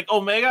 Like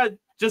Omega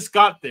just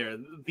got there.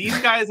 These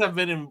guys have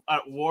been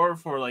at war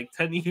for like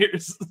 10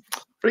 years.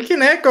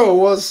 Freaking Echo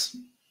was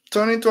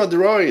turned into a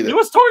droid. He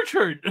was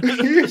tortured.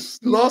 He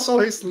lost all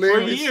his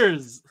limbs. For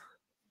years.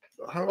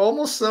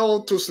 Almost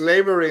sold to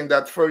slavery in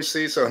that first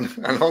season.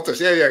 And Hunter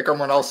said, yeah,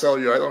 come on, I'll sell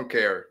you. I don't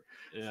care.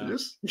 Yeah. So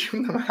just give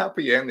them a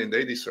happy ending.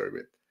 They deserve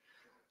it.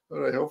 All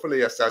right, hopefully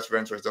Asajj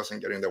Ventress doesn't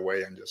get in the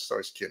way and just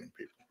starts killing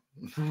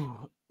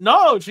people.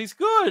 No, she's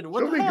good.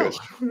 What the hell?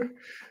 Good.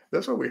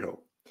 That's what we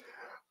hope.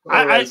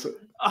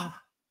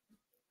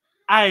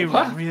 I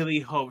really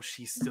hope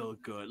she's still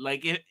good.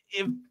 Like if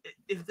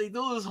they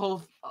do this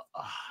whole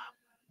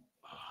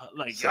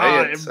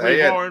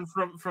reborn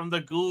from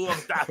the goo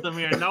of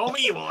Dathomir, no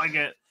evil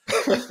again.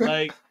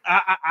 Like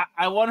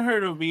I want her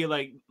to be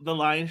like the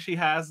line she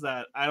has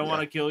that I don't want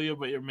to kill you,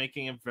 but you're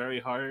making it very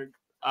hard.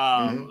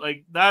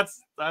 Like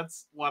that's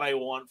what I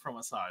want from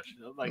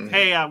Asajj. Like,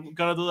 hey, I'm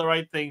gonna do the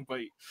right thing, but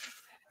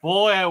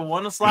boy, I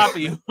want to slap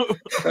you.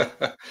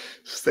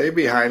 Stay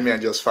behind me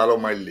and just follow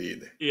my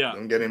lead. Yeah,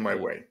 don't get in my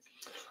way.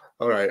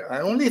 All right,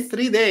 only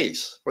 3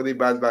 days for the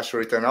Bad Batch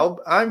return.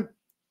 I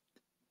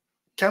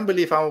can't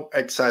believe how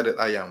excited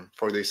I am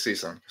for this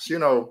season.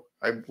 Because,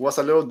 I was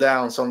a little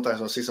down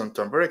sometimes on season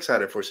 2. I'm very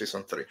excited for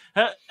season 3.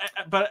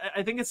 But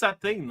I think it's that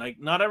thing. Like,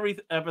 not every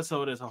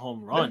episode is a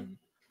home run,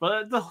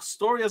 but the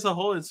story as a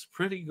whole is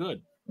pretty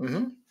good.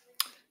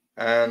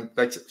 And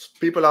like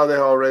people out there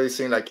are already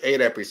seen like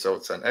 8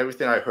 episodes, and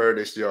everything I heard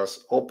is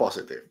just all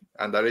positive,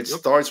 and that it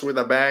starts with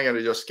a bang and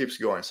it just keeps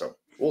going. So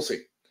we'll see.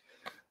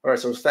 All right,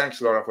 so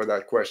thanks, Laura, for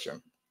that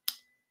question.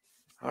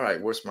 All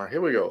right, where's my? Here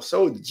we go.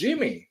 So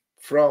Jimmy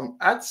from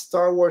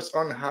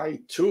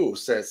 @StarWarsOnHigh2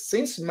 says,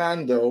 since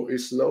Mando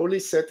is slowly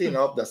setting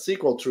up the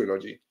sequel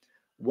trilogy,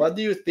 what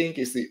do you think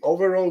is the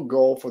overall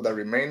goal for the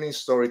remaining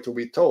story to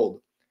be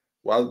told?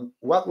 Well,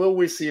 what will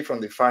we see from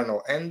the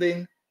final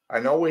ending? I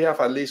know we have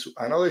at least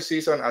another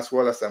season as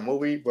well as a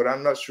movie, but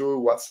I'm not sure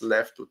what's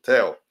left to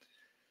tell.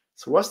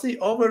 So what's the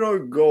overall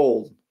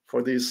goal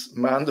for this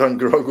Mando and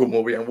Grogu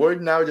movie? And we're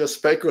now just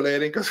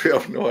speculating because we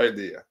have no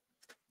idea.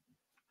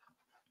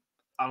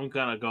 I'm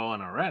gonna go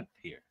on a rant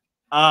here.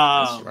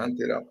 Let's rant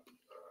it up.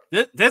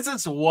 This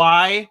is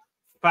why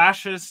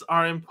fascists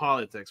are in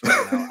politics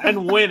right now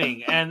and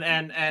winning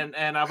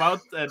and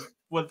about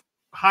with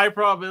high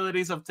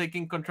probabilities of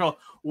taking control.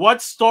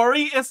 What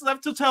story is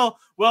left to tell?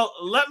 Well,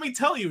 let me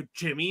tell you,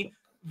 Jimmy,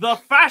 the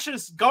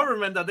fascist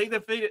government that they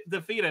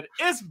defeated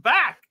is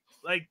back.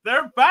 Like,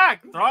 they're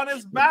back. Thrawn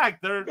is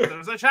back.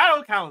 There's a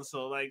shadow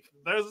council. Like,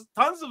 there's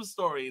tons of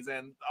stories,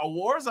 and a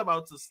war's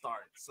about to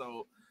start.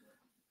 So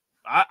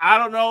I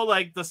don't know,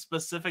 like, the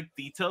specific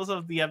details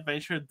of the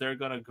adventure they're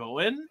gonna go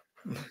in,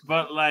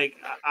 but like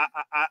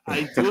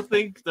I do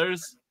think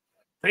there's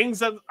things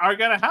that are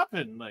gonna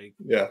happen. Like,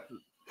 yeah,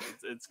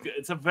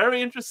 it's a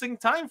very interesting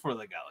time for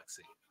the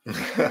galaxy.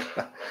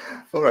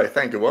 All right,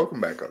 thank you.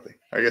 Welcome back, Oti.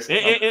 I guess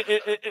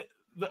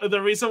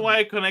the reason why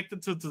I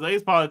connected to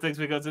today's politics,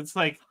 because it's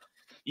like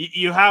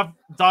you have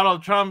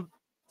Donald Trump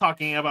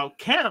talking about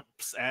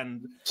camps,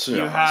 and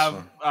you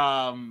have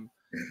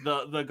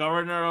the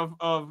governor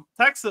of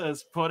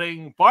Texas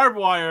putting barbed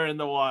wire in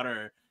the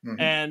water,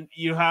 and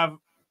you have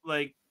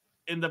like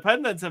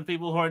independents and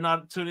people who are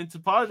not tuned into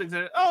politics.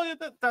 And, oh yeah,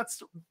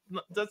 that's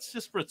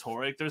just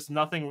rhetoric. There's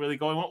nothing really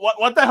going on.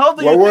 What the hell?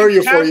 What were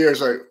you 4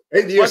 years ago?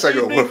 8 years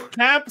ago? What do you think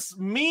camps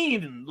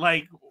mean?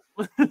 Like,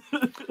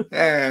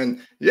 and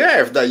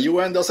yeah, if the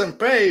UN doesn't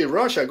pay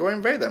Russia, go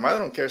invade them. I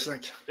don't care.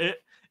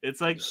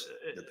 It's like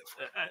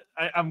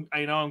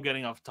I know I'm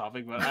getting off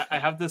topic, but I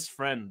have this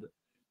friend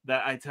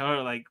that I tell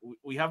her, like,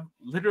 we have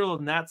literal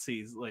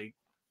Nazis like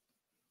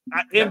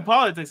in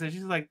politics, and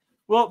she's like,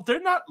 well,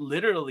 they're not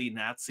literally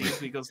Nazis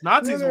because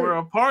Nazis were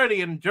a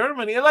party in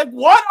Germany. And like,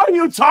 what are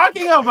you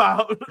talking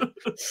about?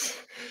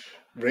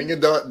 Bringing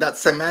that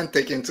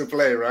semantic into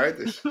play, right?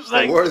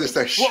 Like, the word is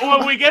like,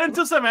 when we get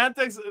into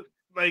semantics,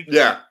 like,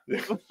 that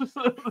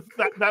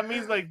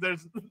means like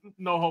there's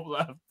no hope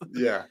left.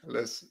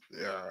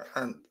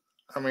 And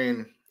I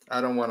mean, I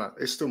don't want to.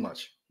 It's too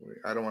much.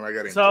 I don't want to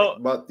get into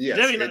it. But yes,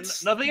 Jimmy,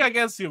 nothing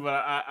against you,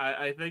 but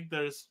I think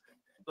there's.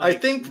 Like, I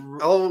think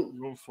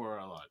room for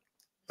a lot.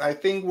 I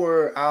think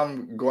where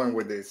I'm going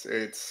with this,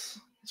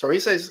 so he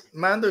says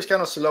Mando is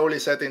kind of slowly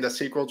setting the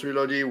sequel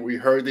trilogy. We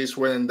heard this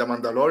when The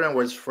Mandalorian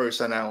was first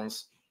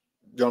announced.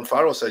 Jon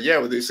Favreau said, yeah,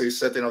 this is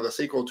setting of the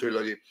sequel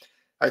trilogy.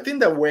 I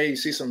think the way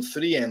season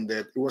 3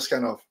 ended, it was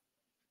kind of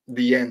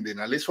the ending,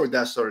 at least for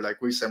that story.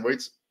 Like we said,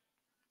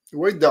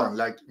 we're done.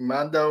 Like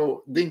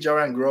Mando, Din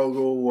Djarin and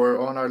Grogu were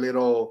on our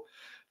little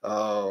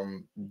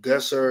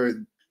desert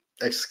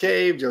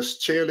escape,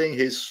 just chilling.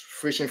 He's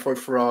fishing for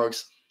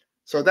frogs.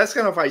 So that's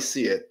kind of how I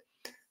see it.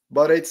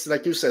 But it's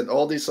like you said,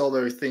 all these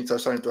other things are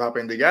starting to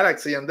happen in the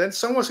galaxy, and then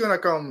someone's going to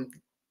come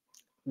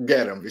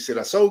get him. Is it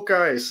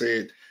Ahsoka? Is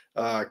it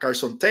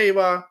Carson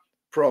Teva?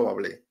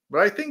 Probably.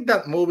 But I think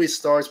that movie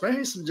starts, maybe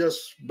he's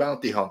just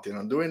bounty hunting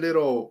and doing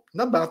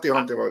not bounty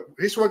hunting, but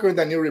he's working with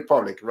the New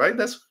Republic, right?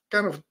 That's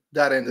kind of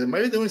that end.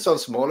 Maybe doing some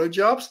smaller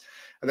jobs,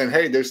 and then,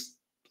 hey, there's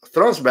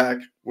Thrawn's back.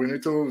 We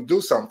need to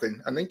do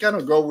something. And then kind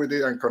of go with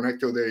it and connect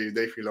to the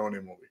Dave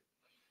Filoni movie.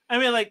 I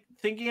mean, like,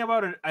 thinking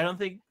about it, I don't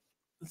think.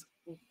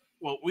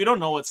 Well, we don't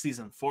know what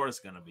season 4 is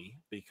going to be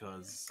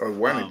because, or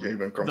when it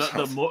even comes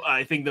out.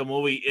 I think the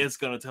movie is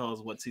going to tell us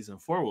what season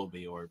 4 will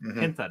be, or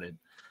hint at it.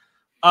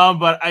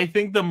 But I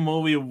think the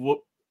movie would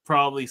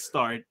probably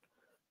start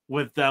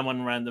with them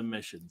on random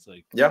missions,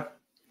 like, yeah,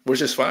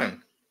 which is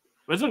fine.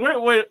 It's a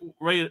great way.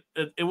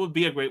 It would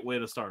be a great way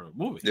to start a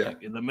movie,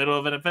 like, in the middle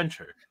of an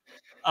adventure.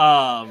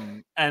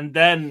 And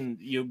then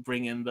you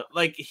bring in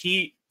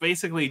he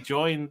basically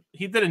joined.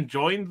 He didn't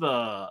join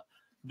the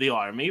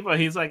army, but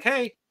he's like,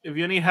 hey, if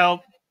you need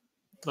help,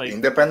 like,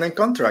 independent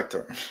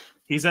contractor.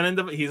 He's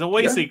a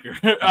way seeker.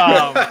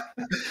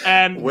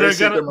 And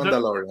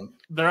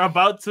they're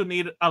about to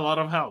need a lot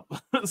of help.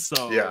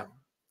 So yeah.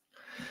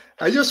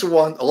 I just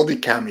want all the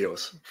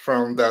cameos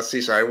from the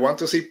season. I want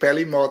to see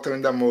Peli Motto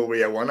in the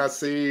movie. I want to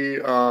see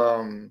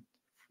the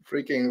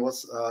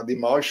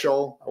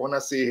Marshal. I want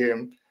to see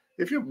him.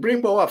 If you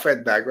bring Boba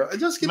Fett back,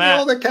 just give me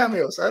all the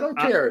cameos. I don't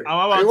care.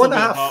 I'm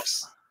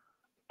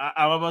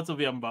about to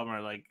be a bummer.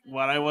 Like,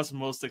 what I was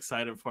most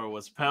excited for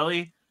was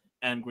Peli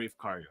and Grief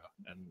Karga,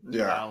 and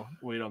now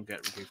we don't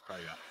get Grief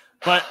Karga.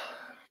 But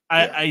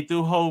I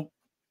hope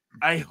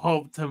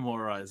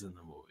Tamora is in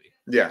the movie.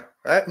 Yeah,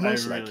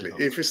 most likely.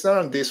 If it's not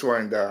on this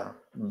one, the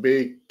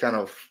big kind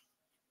of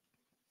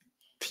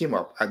team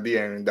up at the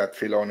end in that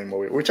Filoni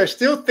movie, which I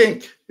still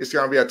think is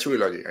going to be a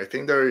trilogy. I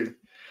think they're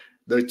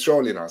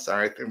trolling us.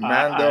 I think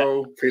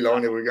Mando,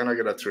 Filoni, we're going to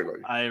get a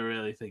trilogy. I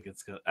really think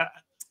it's good.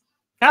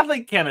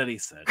 Kathleen Kennedy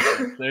said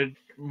they're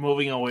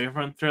moving away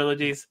from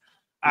trilogies.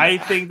 I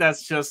think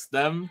that's just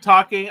them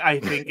talking. I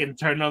think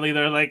internally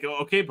they're like,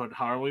 okay, but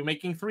how are we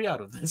making 3 out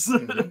of this?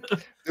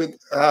 Dude,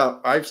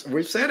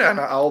 we've said it,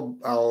 and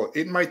I'll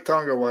eat my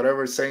tongue or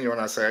whatever saying you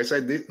want to say. I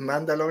said,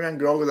 Mandalorian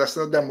Grogu, that's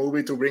not the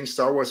movie to bring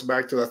Star Wars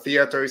back to the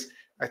theaters.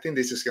 I think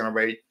this is gonna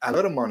be a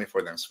lot of money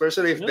for them,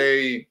 especially if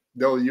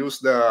they'll use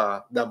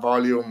the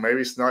volume.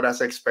 Maybe it's not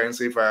as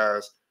expensive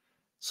as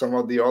some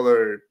of the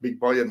other big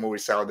budget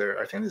movies out there.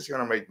 I think it's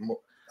gonna make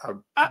a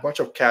bunch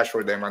of cash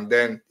for them, and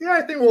then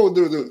I think we'll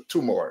do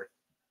 2 more.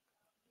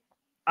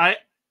 I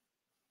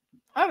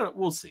don't.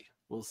 We'll see.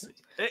 We'll see.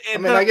 I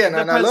mean, again,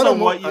 and a lot of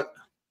more.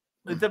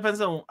 It depends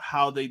on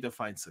how they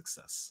define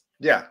success.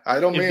 Yeah, I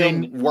don't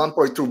mean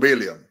 1.2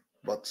 billion,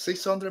 but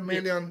 600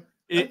 million.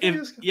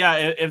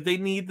 If they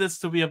need this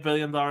to be $1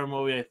 billion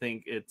movie, I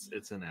think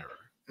it's an error.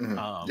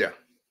 Mm-hmm. Yeah.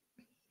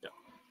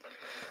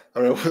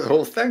 All right.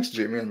 Well, thanks,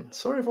 Jimmy, and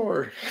sorry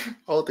for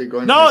all the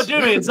going. No,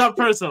 Jimmy, it's not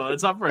personal.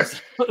 It's not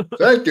personal.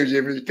 Thank you,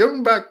 Jimmy.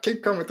 Come back.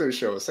 Keep coming to the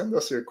show. Send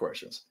us your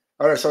questions.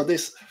 All right. So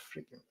this,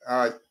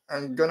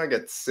 I'm gonna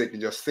get sick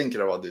just thinking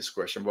about this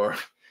question, but.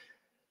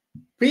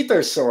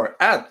 Peter Soar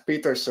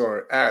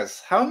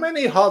asks, how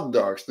many hot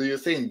dogs do you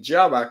think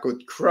Jabba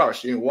could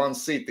crush in one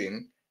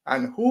sitting,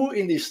 and who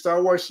in the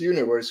Star Wars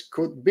universe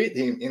could beat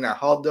him in a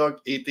hot dog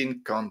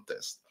eating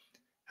contest?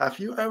 Have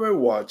you ever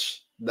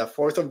watched the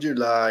 4th of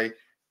July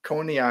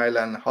Coney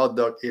Island hot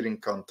dog eating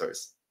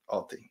contest,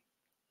 Oti,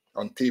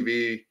 on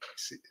TV,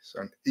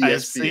 on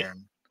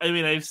ESPN?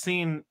 I've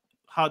seen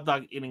hot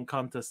dog eating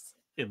contests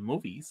in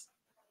movies.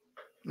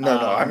 No,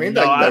 I mean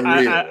the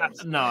real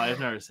ones. No,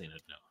 I've never seen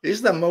it. No, it's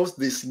the most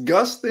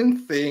disgusting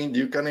thing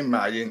you can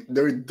imagine.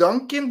 They're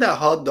dunking the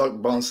hot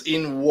dog buns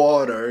in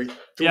water to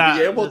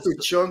be able to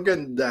chunk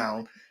it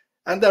down,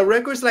 and the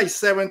record is like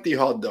 70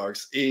 hot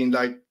dogs in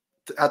like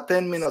a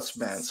 10-minute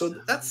span. So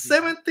that's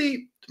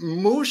 70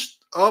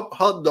 mushed up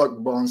hot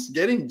dog buns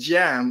getting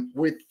jammed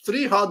with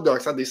 3 hot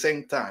dogs at the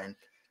same time,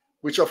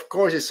 which of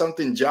course is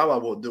something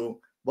Jabba will do.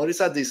 But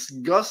it's a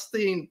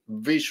disgusting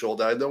visual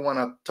that I don't want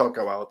to talk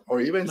about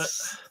or even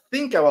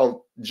think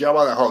about.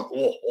 Jabba the Hutt.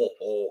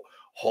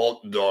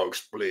 Hot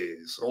dogs,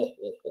 please.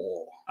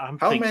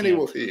 How many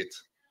will he eat?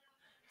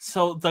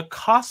 So the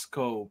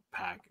Costco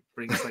pack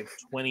brings like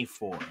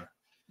 24.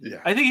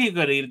 Yeah, I think he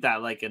could eat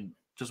that like in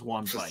just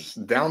one bite.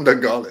 Down the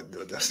gullet,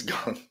 dude. That's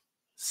gone.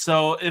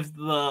 So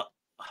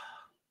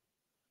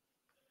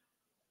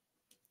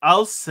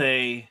I'll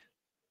say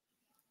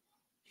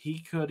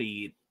he could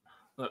eat.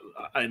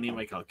 I need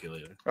my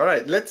calculator. All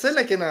right, let's say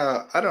like in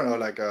a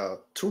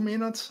 2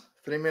 minutes,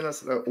 3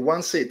 minutes,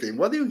 one sitting.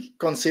 What do you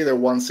consider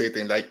one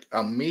sitting? Like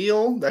a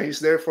meal that he's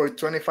there for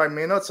 25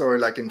 minutes, or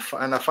like in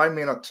a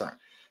 5-minute time?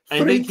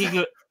 I think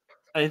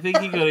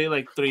he could eat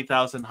like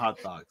 3,000 hot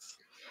dogs.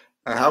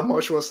 And how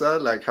much was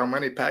that? Like how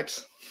many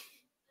packs?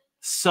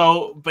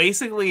 So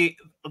basically,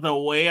 the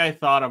way I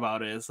thought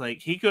about it is like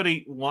he could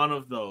eat one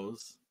of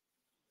those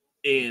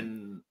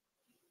in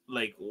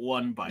like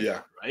one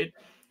bite, right?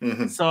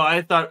 Mm-hmm. So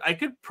I thought I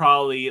could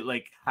probably eat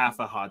like half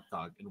a hot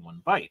dog in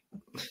one bite.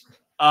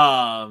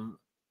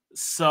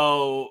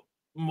 So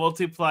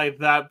multiply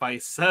that by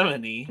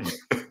 70.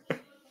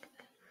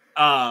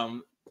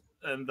 And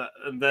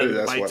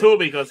then by 2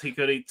 because he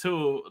could eat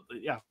 2.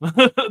 Yeah,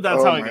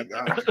 that's how I get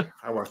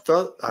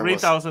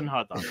 3,000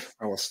 hot dogs.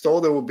 I was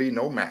told there would be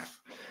no math.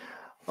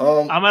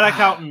 I'm an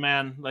accountant,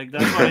 man. Like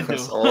that's what I do.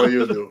 That's all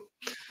you do.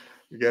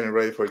 You're getting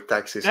ready for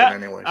tax season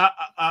anyway.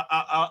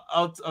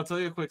 I'll tell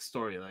you a quick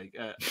story. Like,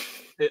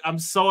 I'm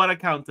so an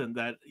accountant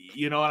that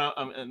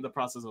I'm in the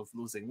process of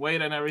losing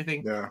weight and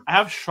everything. Yeah. I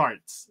have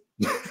charts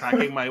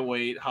tracking my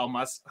weight, how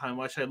much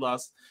I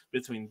lost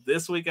between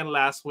this week and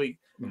last week.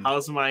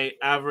 How's my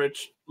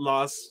average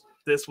loss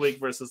this week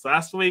versus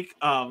last week?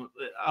 A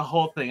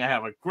whole thing. I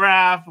have a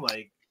graph.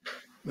 Like,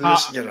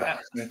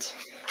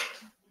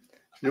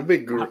 you'll be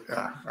good.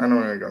 I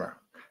know you're gonna.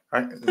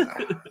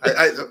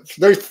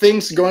 There's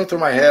things going through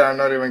my head.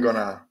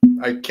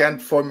 I can't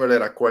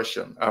formulate a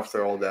question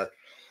after all that.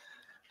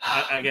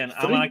 I'm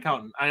an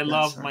accountant. I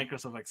love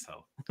Microsoft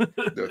Excel.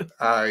 Dude,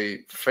 I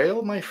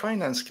failed my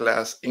finance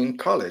class in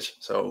college,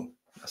 so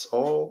that's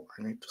all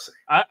I need to say.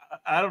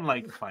 I don't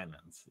like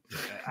finance.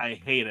 I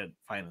hated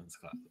finance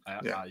class.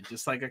 I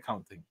just like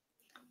accounting.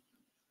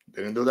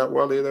 Didn't do that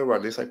well either, but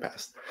at least I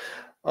passed.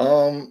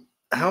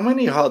 How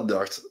many hot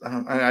dogs?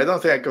 I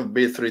don't think I could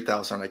beat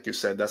 3,000, like you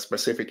said, that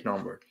specific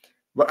number.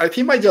 But I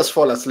think I just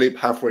fall asleep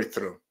halfway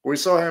through. We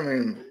saw him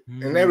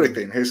in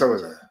everything. He's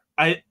always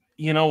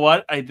you know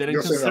what? I didn't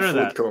consider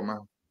that. Coma.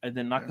 I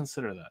did not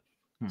consider that.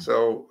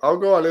 So I'll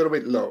go a little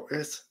bit low.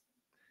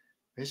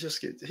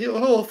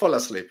 He'll fall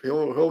asleep.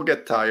 He'll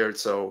get tired.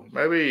 So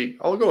maybe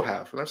I'll go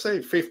half. Let's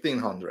say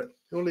 1,500.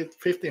 He'll eat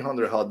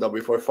 1,500 hot dog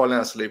before falling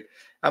asleep.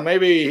 And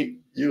maybe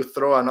you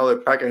throw another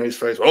pack in his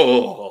face,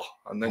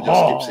 and then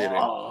just keeps eating.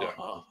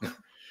 Yeah.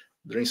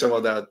 Drink some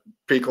of that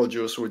pickle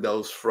juice with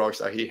those frogs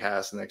that he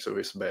has next to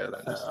his bed,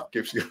 and just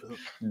gives you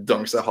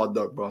dunks the hot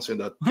dog buns in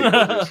that pickle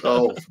juice.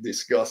 Oh,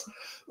 disgust!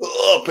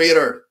 Oh,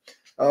 Peter.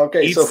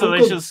 Okay, eats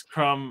delicious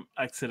crumb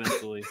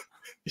accidentally.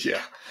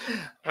 Yeah.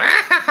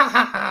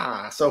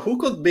 So who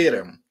could beat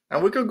him?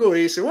 And we could go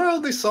easy. Well,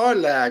 the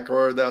Sarlacc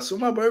or the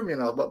Suma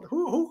Burminal, but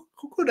who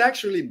could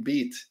actually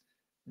beat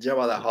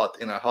Jabba the Hutt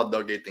in a hot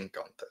dog eating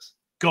contest?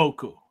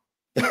 Goku.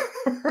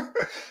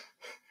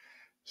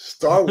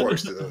 Star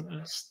Wars,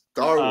 dude.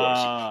 Star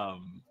Wars.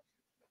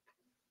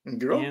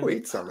 Grogu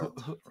eats a lot,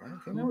 right?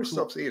 He never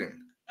stops eating.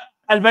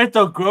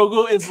 Alberto,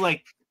 Grogu is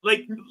like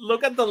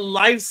look at the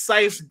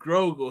life-size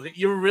Grogu.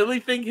 You really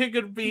think he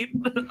could beat?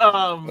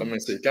 Let me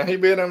see. Can he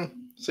beat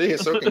him? See,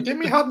 he's looking. Give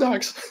me hot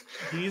dogs.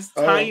 He's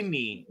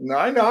tiny. No,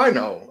 I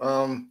know.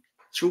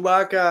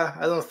 Chewbacca.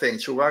 I don't think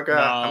Chewbacca.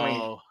 No. I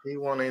mean, he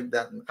won't eat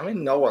that. I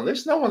mean, no one.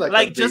 There's no one that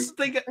like can just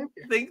think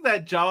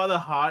that Jabba the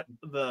Hutt,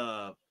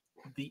 the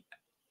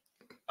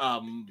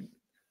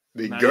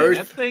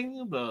girth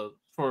thing,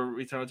 for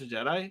Return of the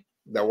Jedi.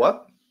 The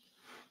what?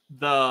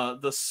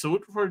 The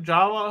suit for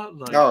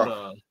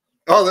Jabba.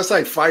 There's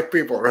like 5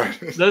 people, right?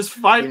 There's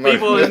 5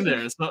 people in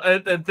there. So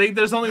I think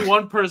there's only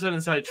one person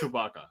inside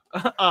Chewbacca.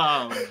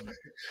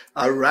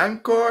 A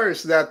Rancor,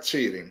 is that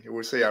cheating? You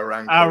would say a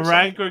Rancor. A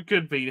Rancor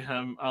could beat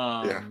him.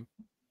 Yeah.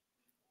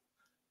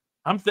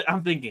 I'm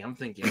thinking.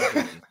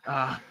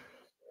 Yeah,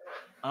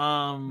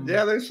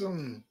 there's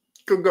some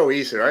could go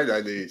easy, right?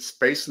 Like the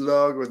Space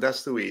Log, but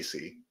that's too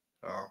easy.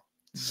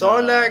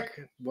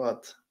 Sarlacc,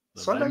 but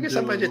Sarlacc is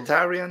a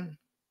vegetarian.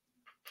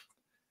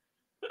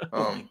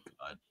 Oh my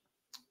god!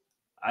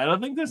 I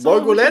don't think there's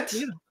Borgulet.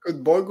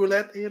 Could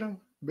Borgulet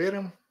beat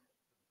him?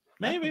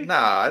 Maybe.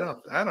 Nah, I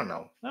don't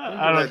know.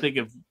 I don't think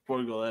if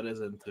Borgulet is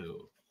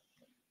into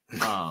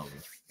a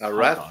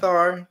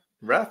Rathar.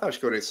 Rathar's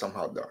good at some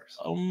hot dogs.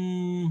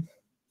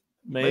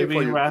 Maybe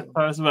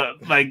Rathar's,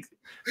 but like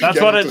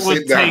that's what it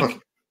would take.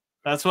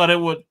 That's what it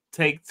would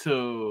take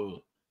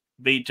to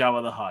beat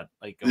Jabba the Hutt.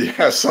 Like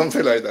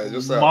something like that.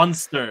 Just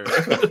monster.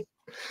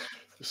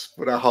 Just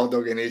put a hot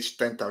dog in each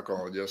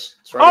tentacle.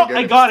 Just try to get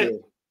I got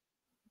it.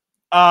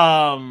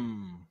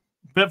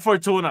 Bib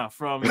Fortuna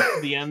from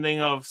the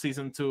ending of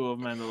season 2 of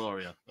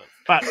Mandalorian.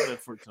 Fat Bib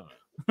Fortuna.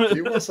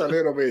 He was a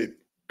little bit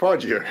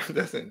pudgier,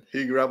 doesn't he?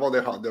 He grabbed all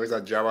the hot dogs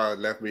that Jabba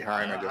left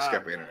behind and just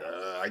kept eating.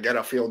 I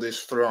gotta feel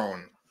this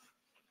throne.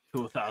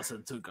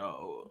 2,000 to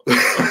go.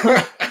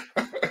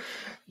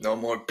 No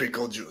more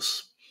pickle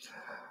juice.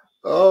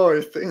 Oh,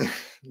 I think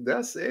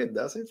that's it.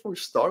 That's it for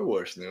Star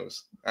Wars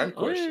news and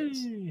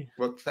questions.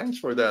 Well, thanks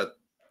for that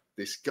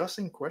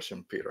disgusting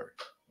question, Peter.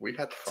 We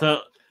had fun.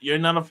 So you're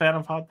not a fan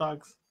of hot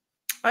dogs?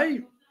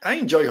 I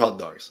enjoy hot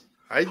dogs.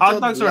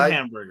 Hot dogs or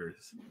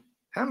hamburgers?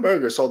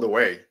 Hamburgers all the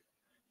way.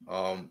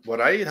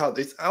 But I eat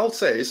I'll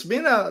say it's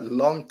been a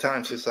long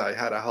time since I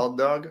had a hot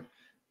dog,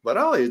 but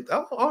I'll eat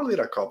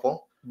a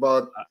couple.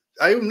 But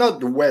I'm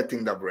not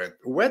wetting the bread.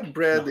 Wet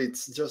bread,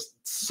 it's just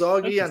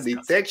soggy, and the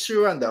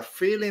texture and the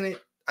feeling,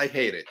 I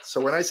hate it. So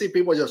when I see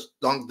people just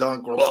dunk,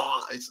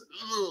 it's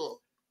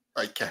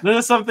I can't. This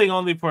is something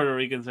only Puerto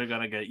Ricans are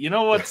gonna get. You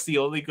know what's the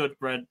only good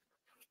bread?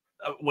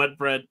 Wet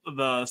bread,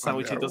 the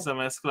sandwichitos de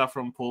mezcla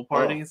from pool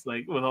parties,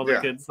 like with all the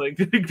kids like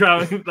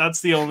grabbing.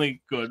 That's the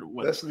only good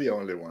one. That's the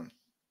only one.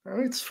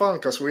 And it's fun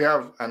because we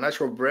have a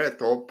natural bread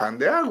called pan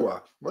de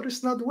agua, but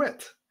it's not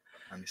wet,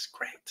 and it's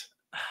great.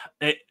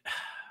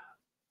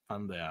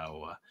 Pan de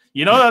agua.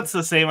 You know that's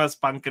the same as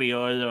pan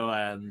criollo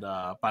and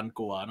pan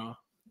cubano.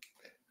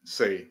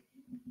 Sí,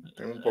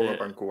 tengo un poco de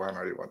pan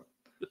cubano igual.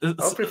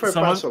 I prefer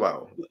pan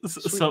sobao.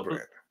 Sweet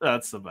bread.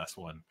 That's the best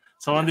one.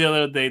 Someone the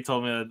other day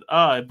told me that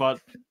I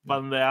bought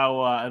pan de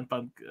agua and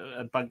pan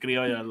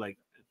criollo. Like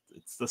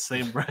it's the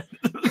same bread.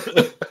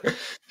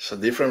 It's a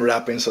different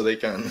wrapping, so they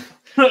can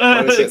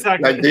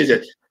exactly like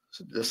DJ.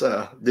 Just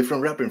a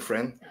different wrapping,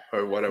 friend,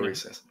 or whatever he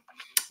says.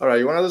 All right,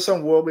 you want to do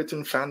some World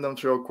Between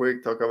Fandoms real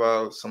quick? Talk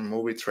about some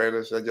movie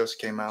trailers that just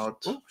came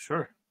out. Oh,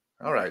 sure.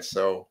 All right,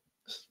 so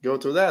let's go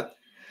to that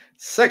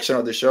section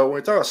of the show.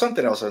 We talk about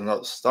something else,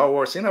 not Star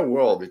Wars in a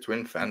World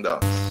Between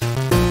Fandoms.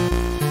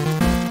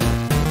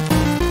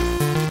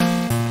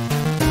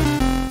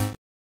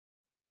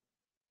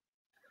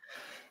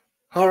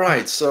 All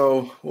right,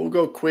 so we'll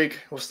go quick.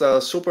 It was the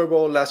Super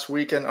Bowl last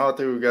weekend. Out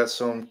there, we got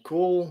some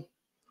cool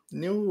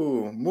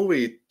new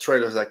movie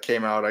trailers that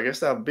came out. I guess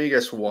the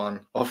biggest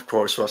one, of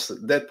course, was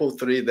Deadpool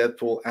 3,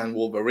 Deadpool and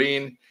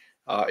Wolverine.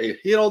 It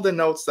hit all the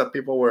notes that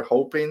people were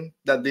hoping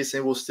that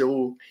Disney will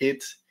still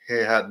hit.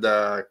 It had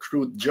the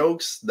crude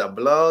jokes, the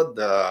blood,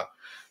 the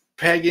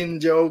pegging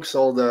jokes,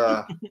 all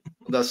the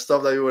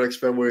stuff that you would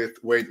expect with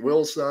Wade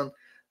Wilson.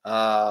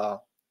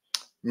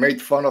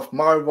 Made fun of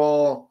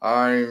Marvel.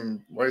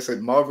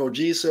 Marvel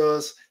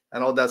Jesus,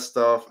 and all that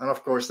stuff. And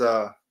of course,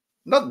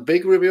 not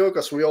big reveal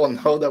because we all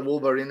know that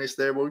Wolverine is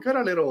there, but we got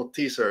a little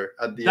teaser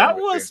at the end. That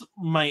was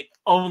my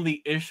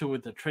only issue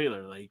with the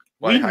trailer. Like,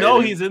 we know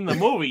he's in the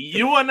movie.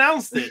 You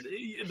announced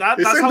it.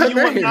 That's how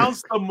you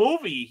announced the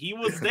movie. He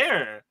was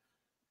there.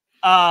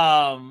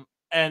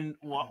 And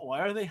why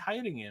are they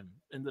hiding him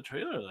in the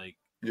trailer? Like,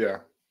 yeah.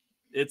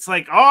 It's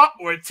like,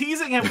 we're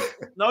teasing him.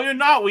 No, you're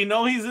not. We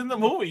know he's in the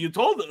movie. You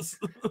told us.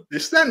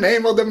 It's the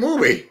name of the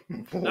movie.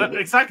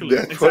 Exactly.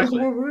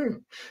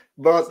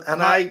 But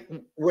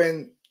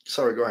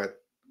sorry, go ahead.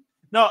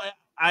 No,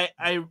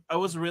 I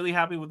was really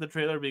happy with the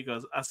trailer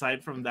because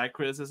aside from that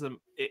criticism,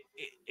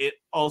 it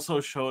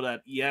also showed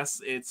that yes,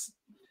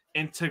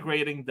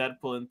 integrating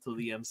Deadpool into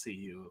the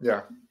MCU.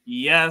 Yeah.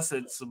 Yes,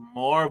 it's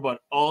more,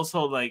 but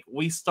also like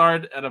we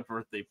start at a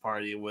birthday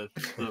party with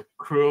the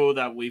crew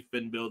that we've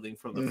been building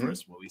from the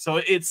first movie. So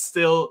it's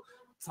still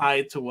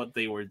tied to what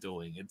they were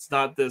doing. It's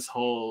not this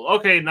whole,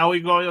 okay, now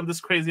we're going on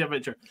this crazy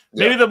adventure.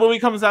 Yeah. Maybe the movie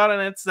comes out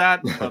and it's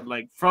that, but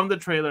like from the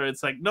trailer,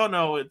 it's like,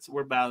 no,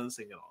 we're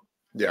balancing it all.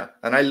 Yeah,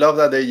 and I love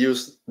that they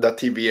use the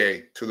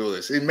TVA to do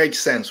this. It makes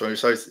sense when you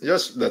say it's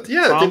just that.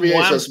 Yeah, the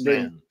TVA is just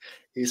bring.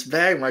 He's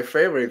back, my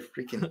favorite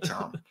freaking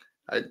Tom.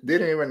 I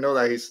didn't even know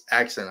that his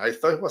accent. I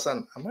thought he was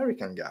an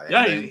American guy.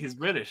 Yeah, he's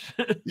British.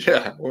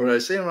 Yeah, when I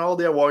see him all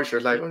the awards, you're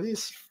like, oh,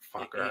 this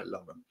fucker, I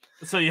love him.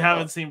 So you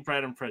haven't seen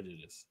Pride and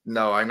Prejudice?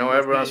 No, I know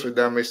everyone's with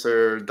that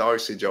Mr.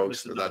 Darcy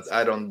jokes that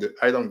I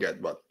don't get.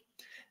 But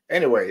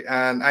anyway,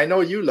 and I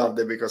know you loved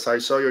it because I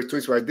saw your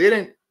tweets, but I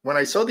didn't. When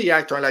I saw the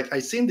actor, I'm like,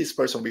 I've seen this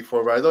person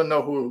before, but I don't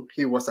know who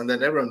he was. And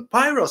then everyone,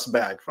 Pyro's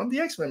back from the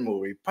X-Men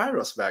movie.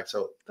 Pyro's back.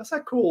 So that's a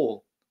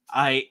cool.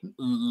 I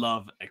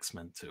love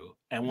X-Men too.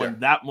 And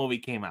when that movie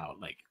came out,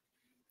 like,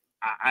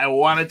 I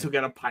wanted to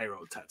get a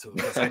Pyro tattoo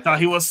because I thought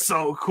he was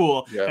so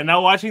cool. Yeah. And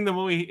now watching the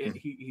movie,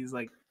 he's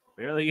like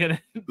barely getting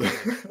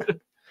it.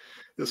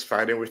 Just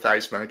fighting with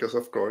Iceman because,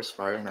 of course,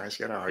 Fire and Ice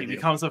get argued. He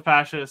becomes a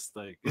fascist.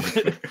 Like,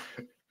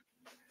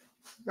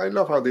 I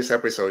love how this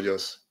episode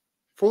just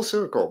full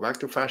circle back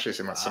to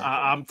fascism at some point.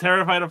 I'm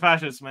terrified of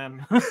fascists,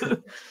 man.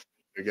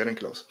 You're getting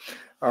close.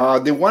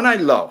 The one I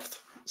loved,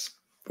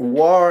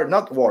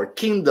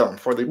 Kingdom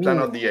for the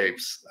Planet of the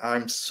Apes.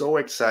 I'm so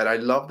excited. I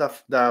love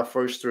the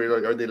first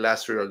trilogy, or the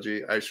last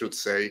trilogy, I should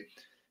say.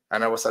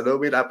 And I was a little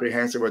bit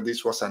apprehensive when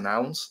this was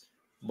announced.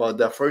 But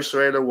the first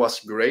trailer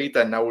was great,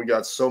 and now we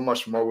got so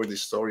much more with the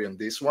story in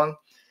this one.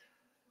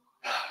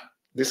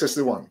 This is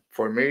the one.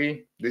 For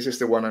me, this is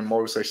the one I'm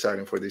most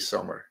excited for this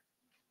summer.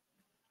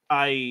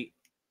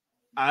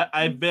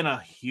 I've been a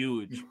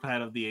huge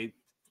Planet of the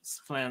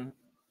Apes fan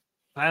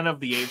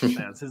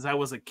since I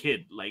was a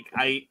kid. Like,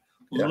 I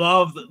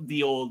loved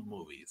the old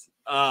movies.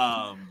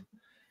 Damn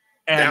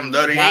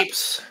dirty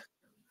apes.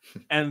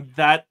 And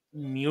that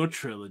new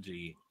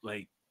trilogy,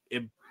 like,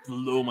 it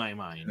blew my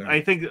mind. Yeah.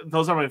 I think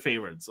those are my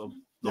favorites of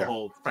the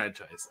whole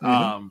franchise.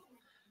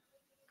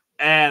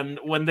 And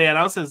when they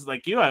announced this,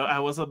 like you, I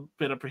was a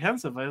bit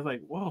apprehensive. I was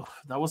like, "Whoa,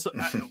 that was..."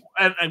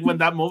 and when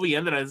that movie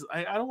ended,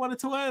 I don't want it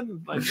to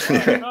end. Like,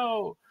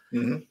 no.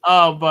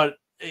 But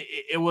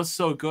it was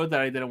so good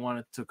that I didn't want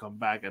it to come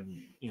back and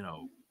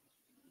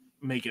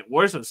make it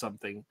worse or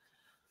something.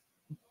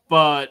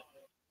 But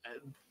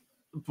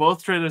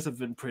both trailers have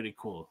been pretty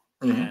cool,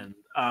 and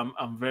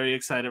I'm very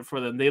excited for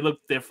them. They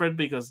look different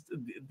because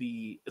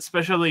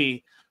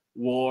especially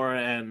War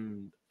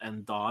and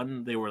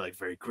Dawn, they were like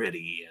very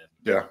gritty,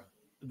 and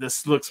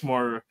this looks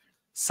more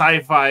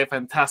sci-fi,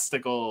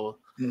 fantastical,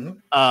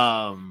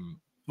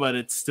 but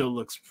it still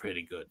looks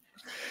pretty good.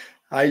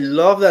 I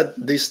love that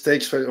this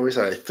takes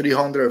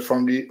 300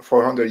 from the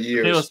 400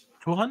 years. It was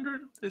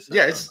 200.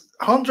 Yeah, it's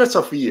hundreds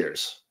of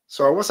years.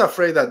 So I was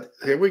afraid that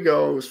here we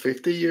go,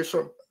 50 years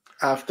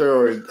after,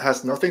 or it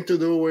has nothing to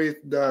do with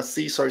the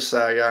Caesar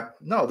saga.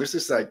 No, this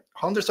is like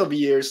hundreds of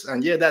years,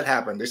 and that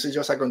happened. This is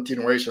just a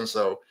continuation,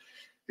 so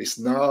it's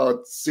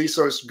not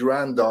Caesar's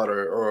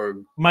granddaughter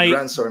or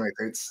grandson.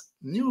 It's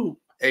new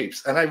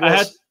apes. And I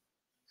had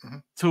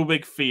two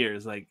big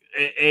fears. Like,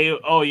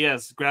 oh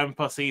yes,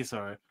 Grandpa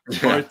Caesar.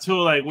 Or two,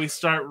 like, we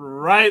start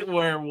right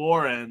where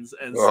War ends,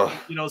 and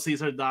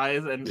Caesar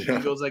dies, and he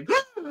goes like,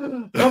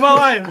 "I'm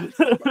alive."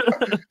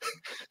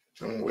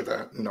 With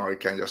a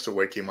Narcan just to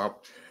wake him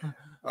up.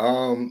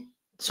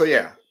 So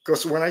yeah,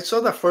 because when I saw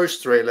the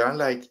first trailer, I'm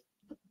like,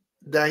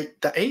 the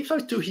apes are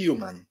too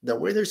human. The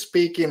way they're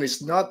speaking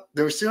is not.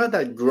 They still have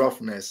that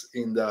gruffness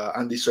in the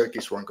Andy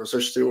Serkis one because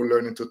they're still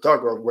learning to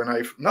talk.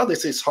 But now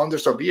this is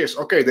hundreds of years.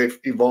 Okay, they've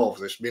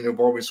evolved. It's been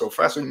evolving so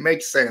fast. So it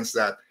makes sense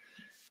that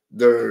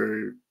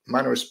their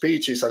manner of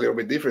speech is a little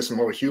bit different, it's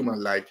more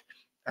human-like.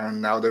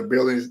 And now they're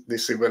building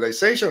these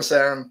civilizations,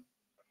 and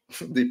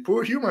the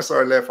poor humans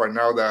are left are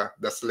now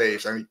the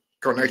slaves, and it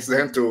connects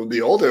them to the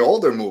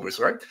older movies,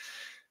 right?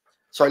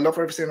 So I love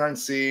everything I'm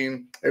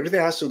seeing.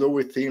 Everything has to do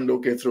with him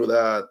looking through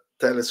the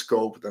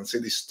telescope and see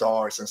the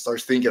stars and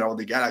starts thinking about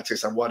the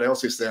galaxies and what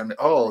else is there. And,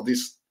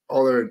 this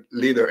other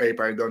leader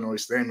ape, I don't know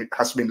his name,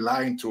 has been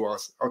lying to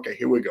us. Okay,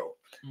 here we go.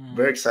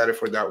 Very excited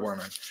for that one.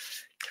 And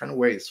can't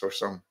wait for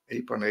some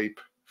ape-on-ape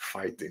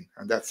fighting.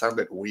 And that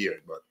sounded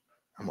weird, but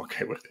I'm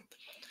okay with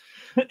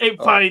it. Ape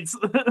fights.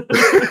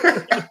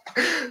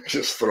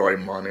 Just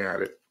throwing money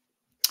at it.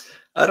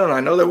 I don't know. I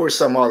know there were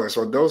some others,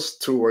 but those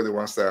two were the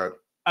ones that...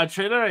 A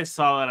trailer I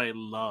saw that I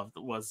loved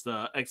was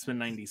the X-Men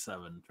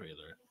 97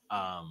 trailer.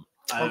 I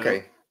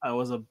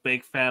was a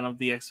big fan of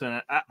the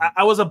X-Men.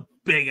 I was a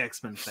big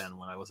X-Men fan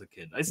when I was a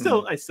kid. I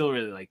still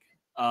really like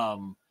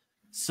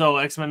so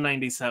X-Men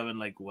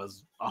 97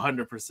 was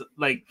 100%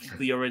 like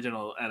the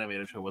original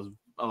animated show was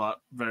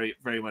very,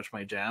 very much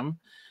my jam.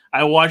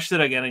 I watched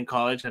it again in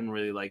college and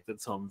really liked it,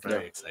 so I'm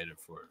very excited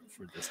for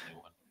this new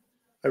one.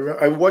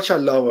 I watched a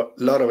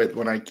lot of it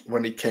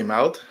when it came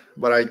out,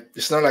 but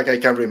it's not like I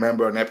can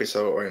remember an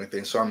episode or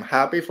anything. So I'm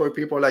happy for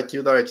people like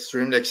you that are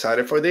extremely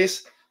excited for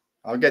this.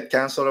 I'll get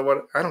canceled or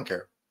what? I don't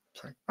care.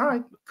 It's like, all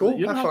right, cool,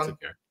 You don't have have fun. to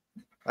care.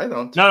 I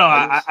don't. No,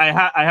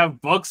 I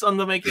have books on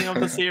the making of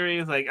the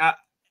series. Like I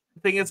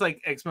think it's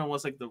like X-Men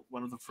was like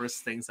one of the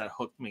first things that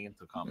hooked me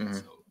into comics.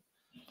 So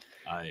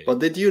but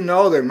did you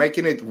know they're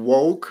making it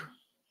woke?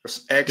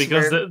 X-Men?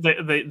 Because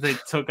they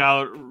took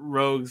out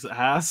Rogue's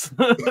ass.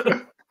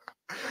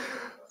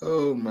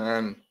 Oh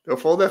man,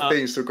 of all the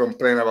things to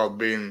complain about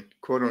being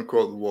quote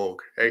unquote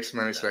woke,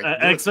 X-Men is like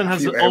X-Men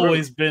has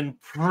always been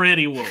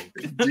pretty woke.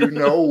 Do you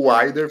know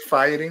why they're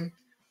fighting?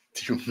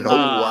 Do you know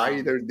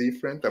why they're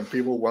different and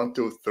people want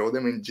to throw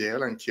them in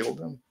jail and kill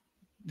them?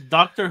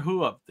 Doctor Who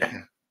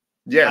update.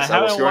 Yes,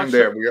 I was going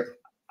there.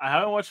 I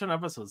haven't watched an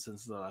episode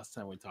since the last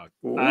time we talked.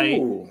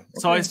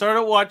 So I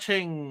started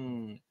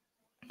watching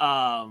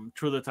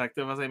True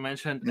Detective, as I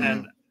mentioned,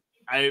 and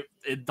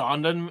it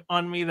dawned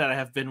on me that I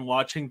have been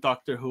watching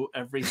Doctor Who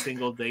every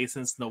single day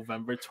since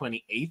November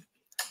 28th.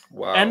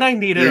 Wow. And I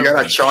needed You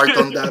got a chart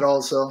on that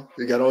also?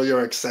 You got all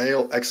your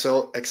Excel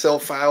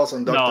files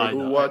on Doctor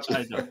Who watch?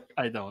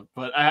 I don't.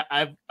 But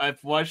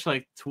I've watched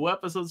like 2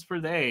 episodes per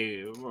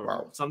day.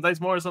 Wow.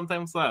 Sometimes more,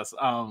 sometimes less.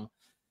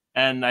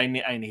 And I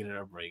needed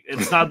a break.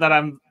 It's not that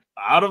I'm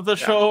out of the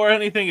show or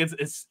anything.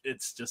 It's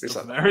just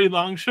a very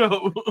long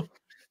show.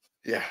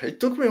 Yeah, it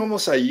took me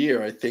almost a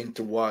year, I think,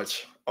 to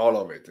watch all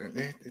of it.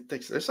 And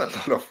there's a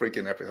lot of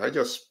freaking episodes. I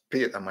just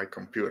peed at my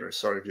computer.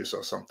 Sorry if you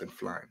saw something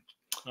flying.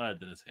 I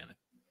didn't see anything.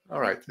 All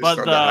right, it's not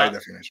that high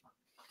definition.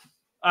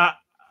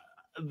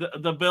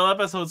 The Bill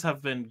episodes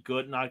have been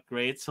good, not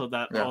great. So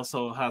that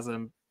also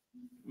hasn't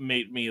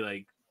made me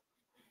like,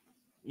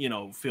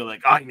 feel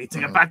like I need to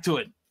get back to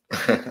it.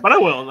 But I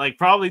will, like,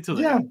 probably to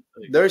the end.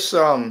 There's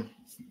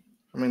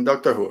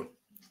Doctor Who.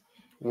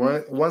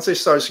 Once it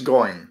starts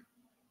going,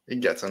 it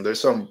gets, and there's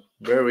some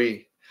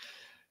very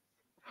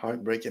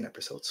heartbreaking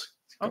episodes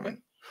coming. Okay,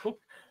 cool.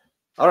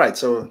 All right,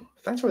 so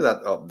thanks for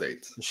that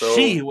update. So,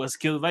 she was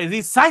killed by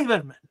these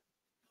Cybermen.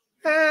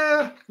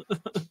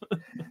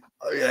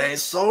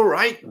 It's so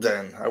right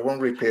then. I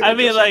won't repeat it. I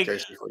mean, like,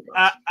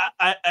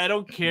 I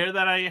don't care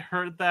that I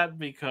heard that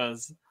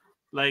because,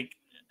 like,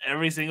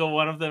 every single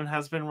one of them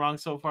has been wrong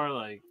so far.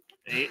 Like,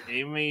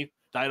 Amy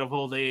died of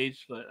old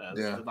age, as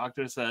the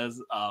doctor says.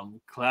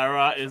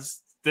 Clara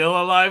is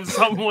still alive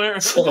somewhere,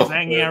 just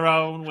hanging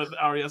around with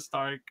Arya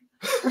Stark.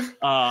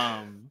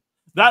 That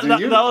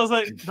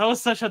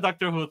was such a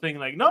Doctor Who thing.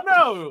 Like,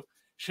 no,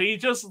 she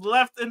just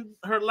left in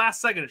her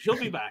last second. She'll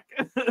be back.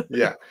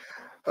 Yeah.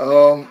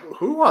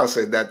 Who was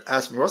it that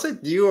asked me? Was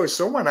it you or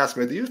someone asked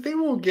me? Do you think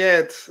we'll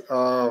get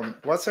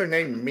what's her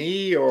name?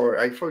 Me, or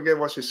I forget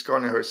what she's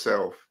calling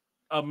herself.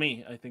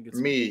 Me. I think it's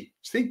me.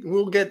 Think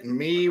we'll get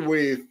me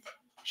with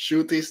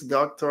Shooty's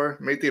doctor?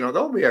 Maybe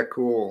that'll be a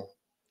cool.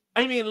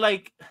 I mean,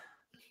 like,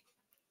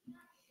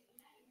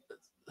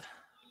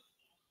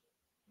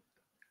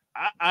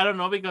 I don't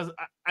know, because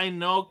I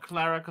know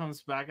Clara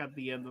comes back at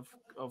the end of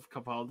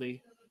Capaldi.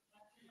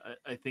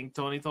 I think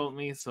Tony told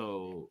me,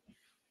 so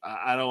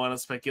I don't want to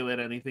speculate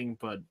anything,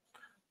 but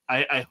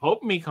I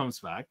hope Me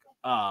comes back.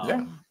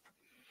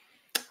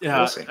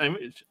 We'll see. I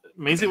mean,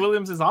 Maisie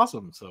Williams is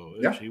awesome, so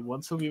if she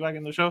wants to be back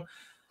in the show,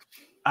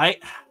 I'm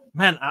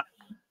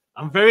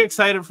very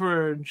excited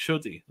for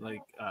Shoti.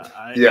 Like,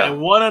 I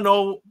want to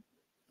know,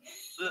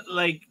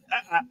 like,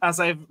 as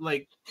I've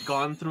like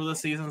gone through the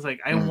seasons, like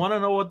I want to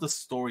know what the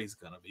story's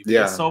gonna be.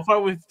 Because so far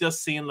we've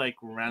just seen like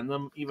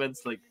random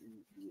events, like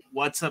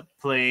what's at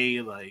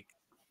play, like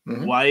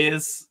why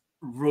is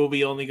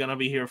Ruby only gonna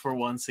be here for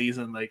 1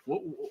 season? Like,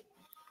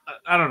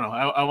 I don't know.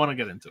 I want to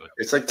get into it.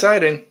 It's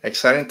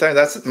exciting time.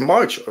 That's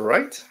March,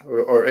 right?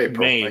 Or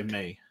April?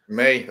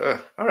 May.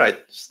 All right,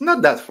 it's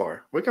not that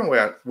far. We can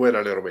wait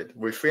a little bit.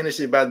 We finish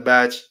the Bad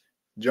Batch,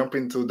 jump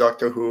into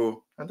Doctor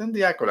Who, and then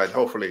the Acolyte,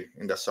 hopefully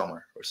in the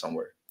summer or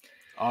somewhere.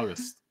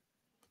 August.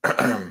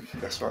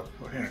 That's what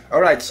we're here.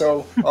 All right,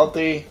 so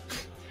Alti,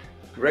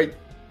 great.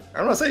 I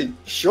don't want to say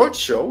short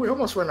show. We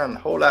almost went on a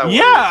whole hour.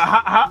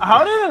 Yeah,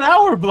 how did an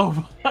hour blow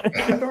by?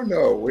 I don't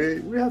know.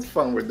 We had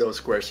fun with those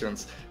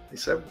questions,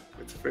 except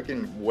with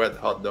freaking wet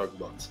hot dog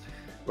buns.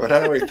 But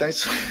anyway,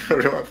 thanks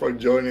everyone for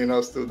joining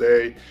us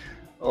today.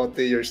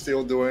 Alti, you're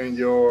still doing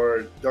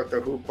your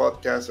Doctor Who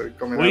podcast or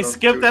coming out? We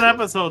skipped an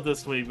episode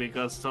this week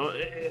because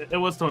it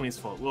was Tony's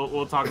fault.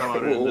 We'll talk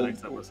about it in the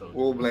next episode.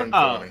 We'll blame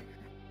Tony.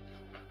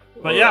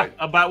 But yeah,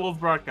 a Batwolf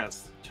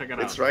broadcast. Check it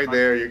out. It's right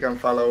there. You can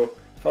follow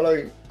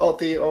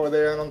Alti over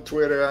there and on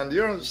Twitter, and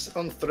you're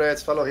on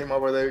Threads. Follow him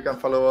over there. You can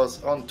follow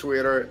us on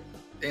Twitter,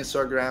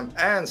 Instagram,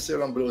 and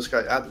still on Blue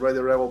Sky at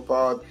Radio Rebel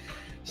Pod.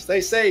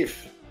 Stay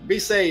safe. Be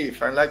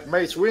safe, and like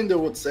Mace Windu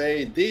would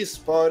say, this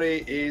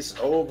party is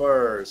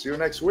over. See you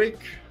next week.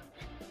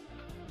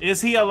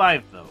 Is he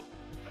alive, though?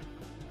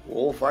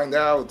 We'll find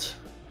out.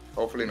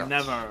 Hopefully not.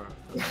 Never.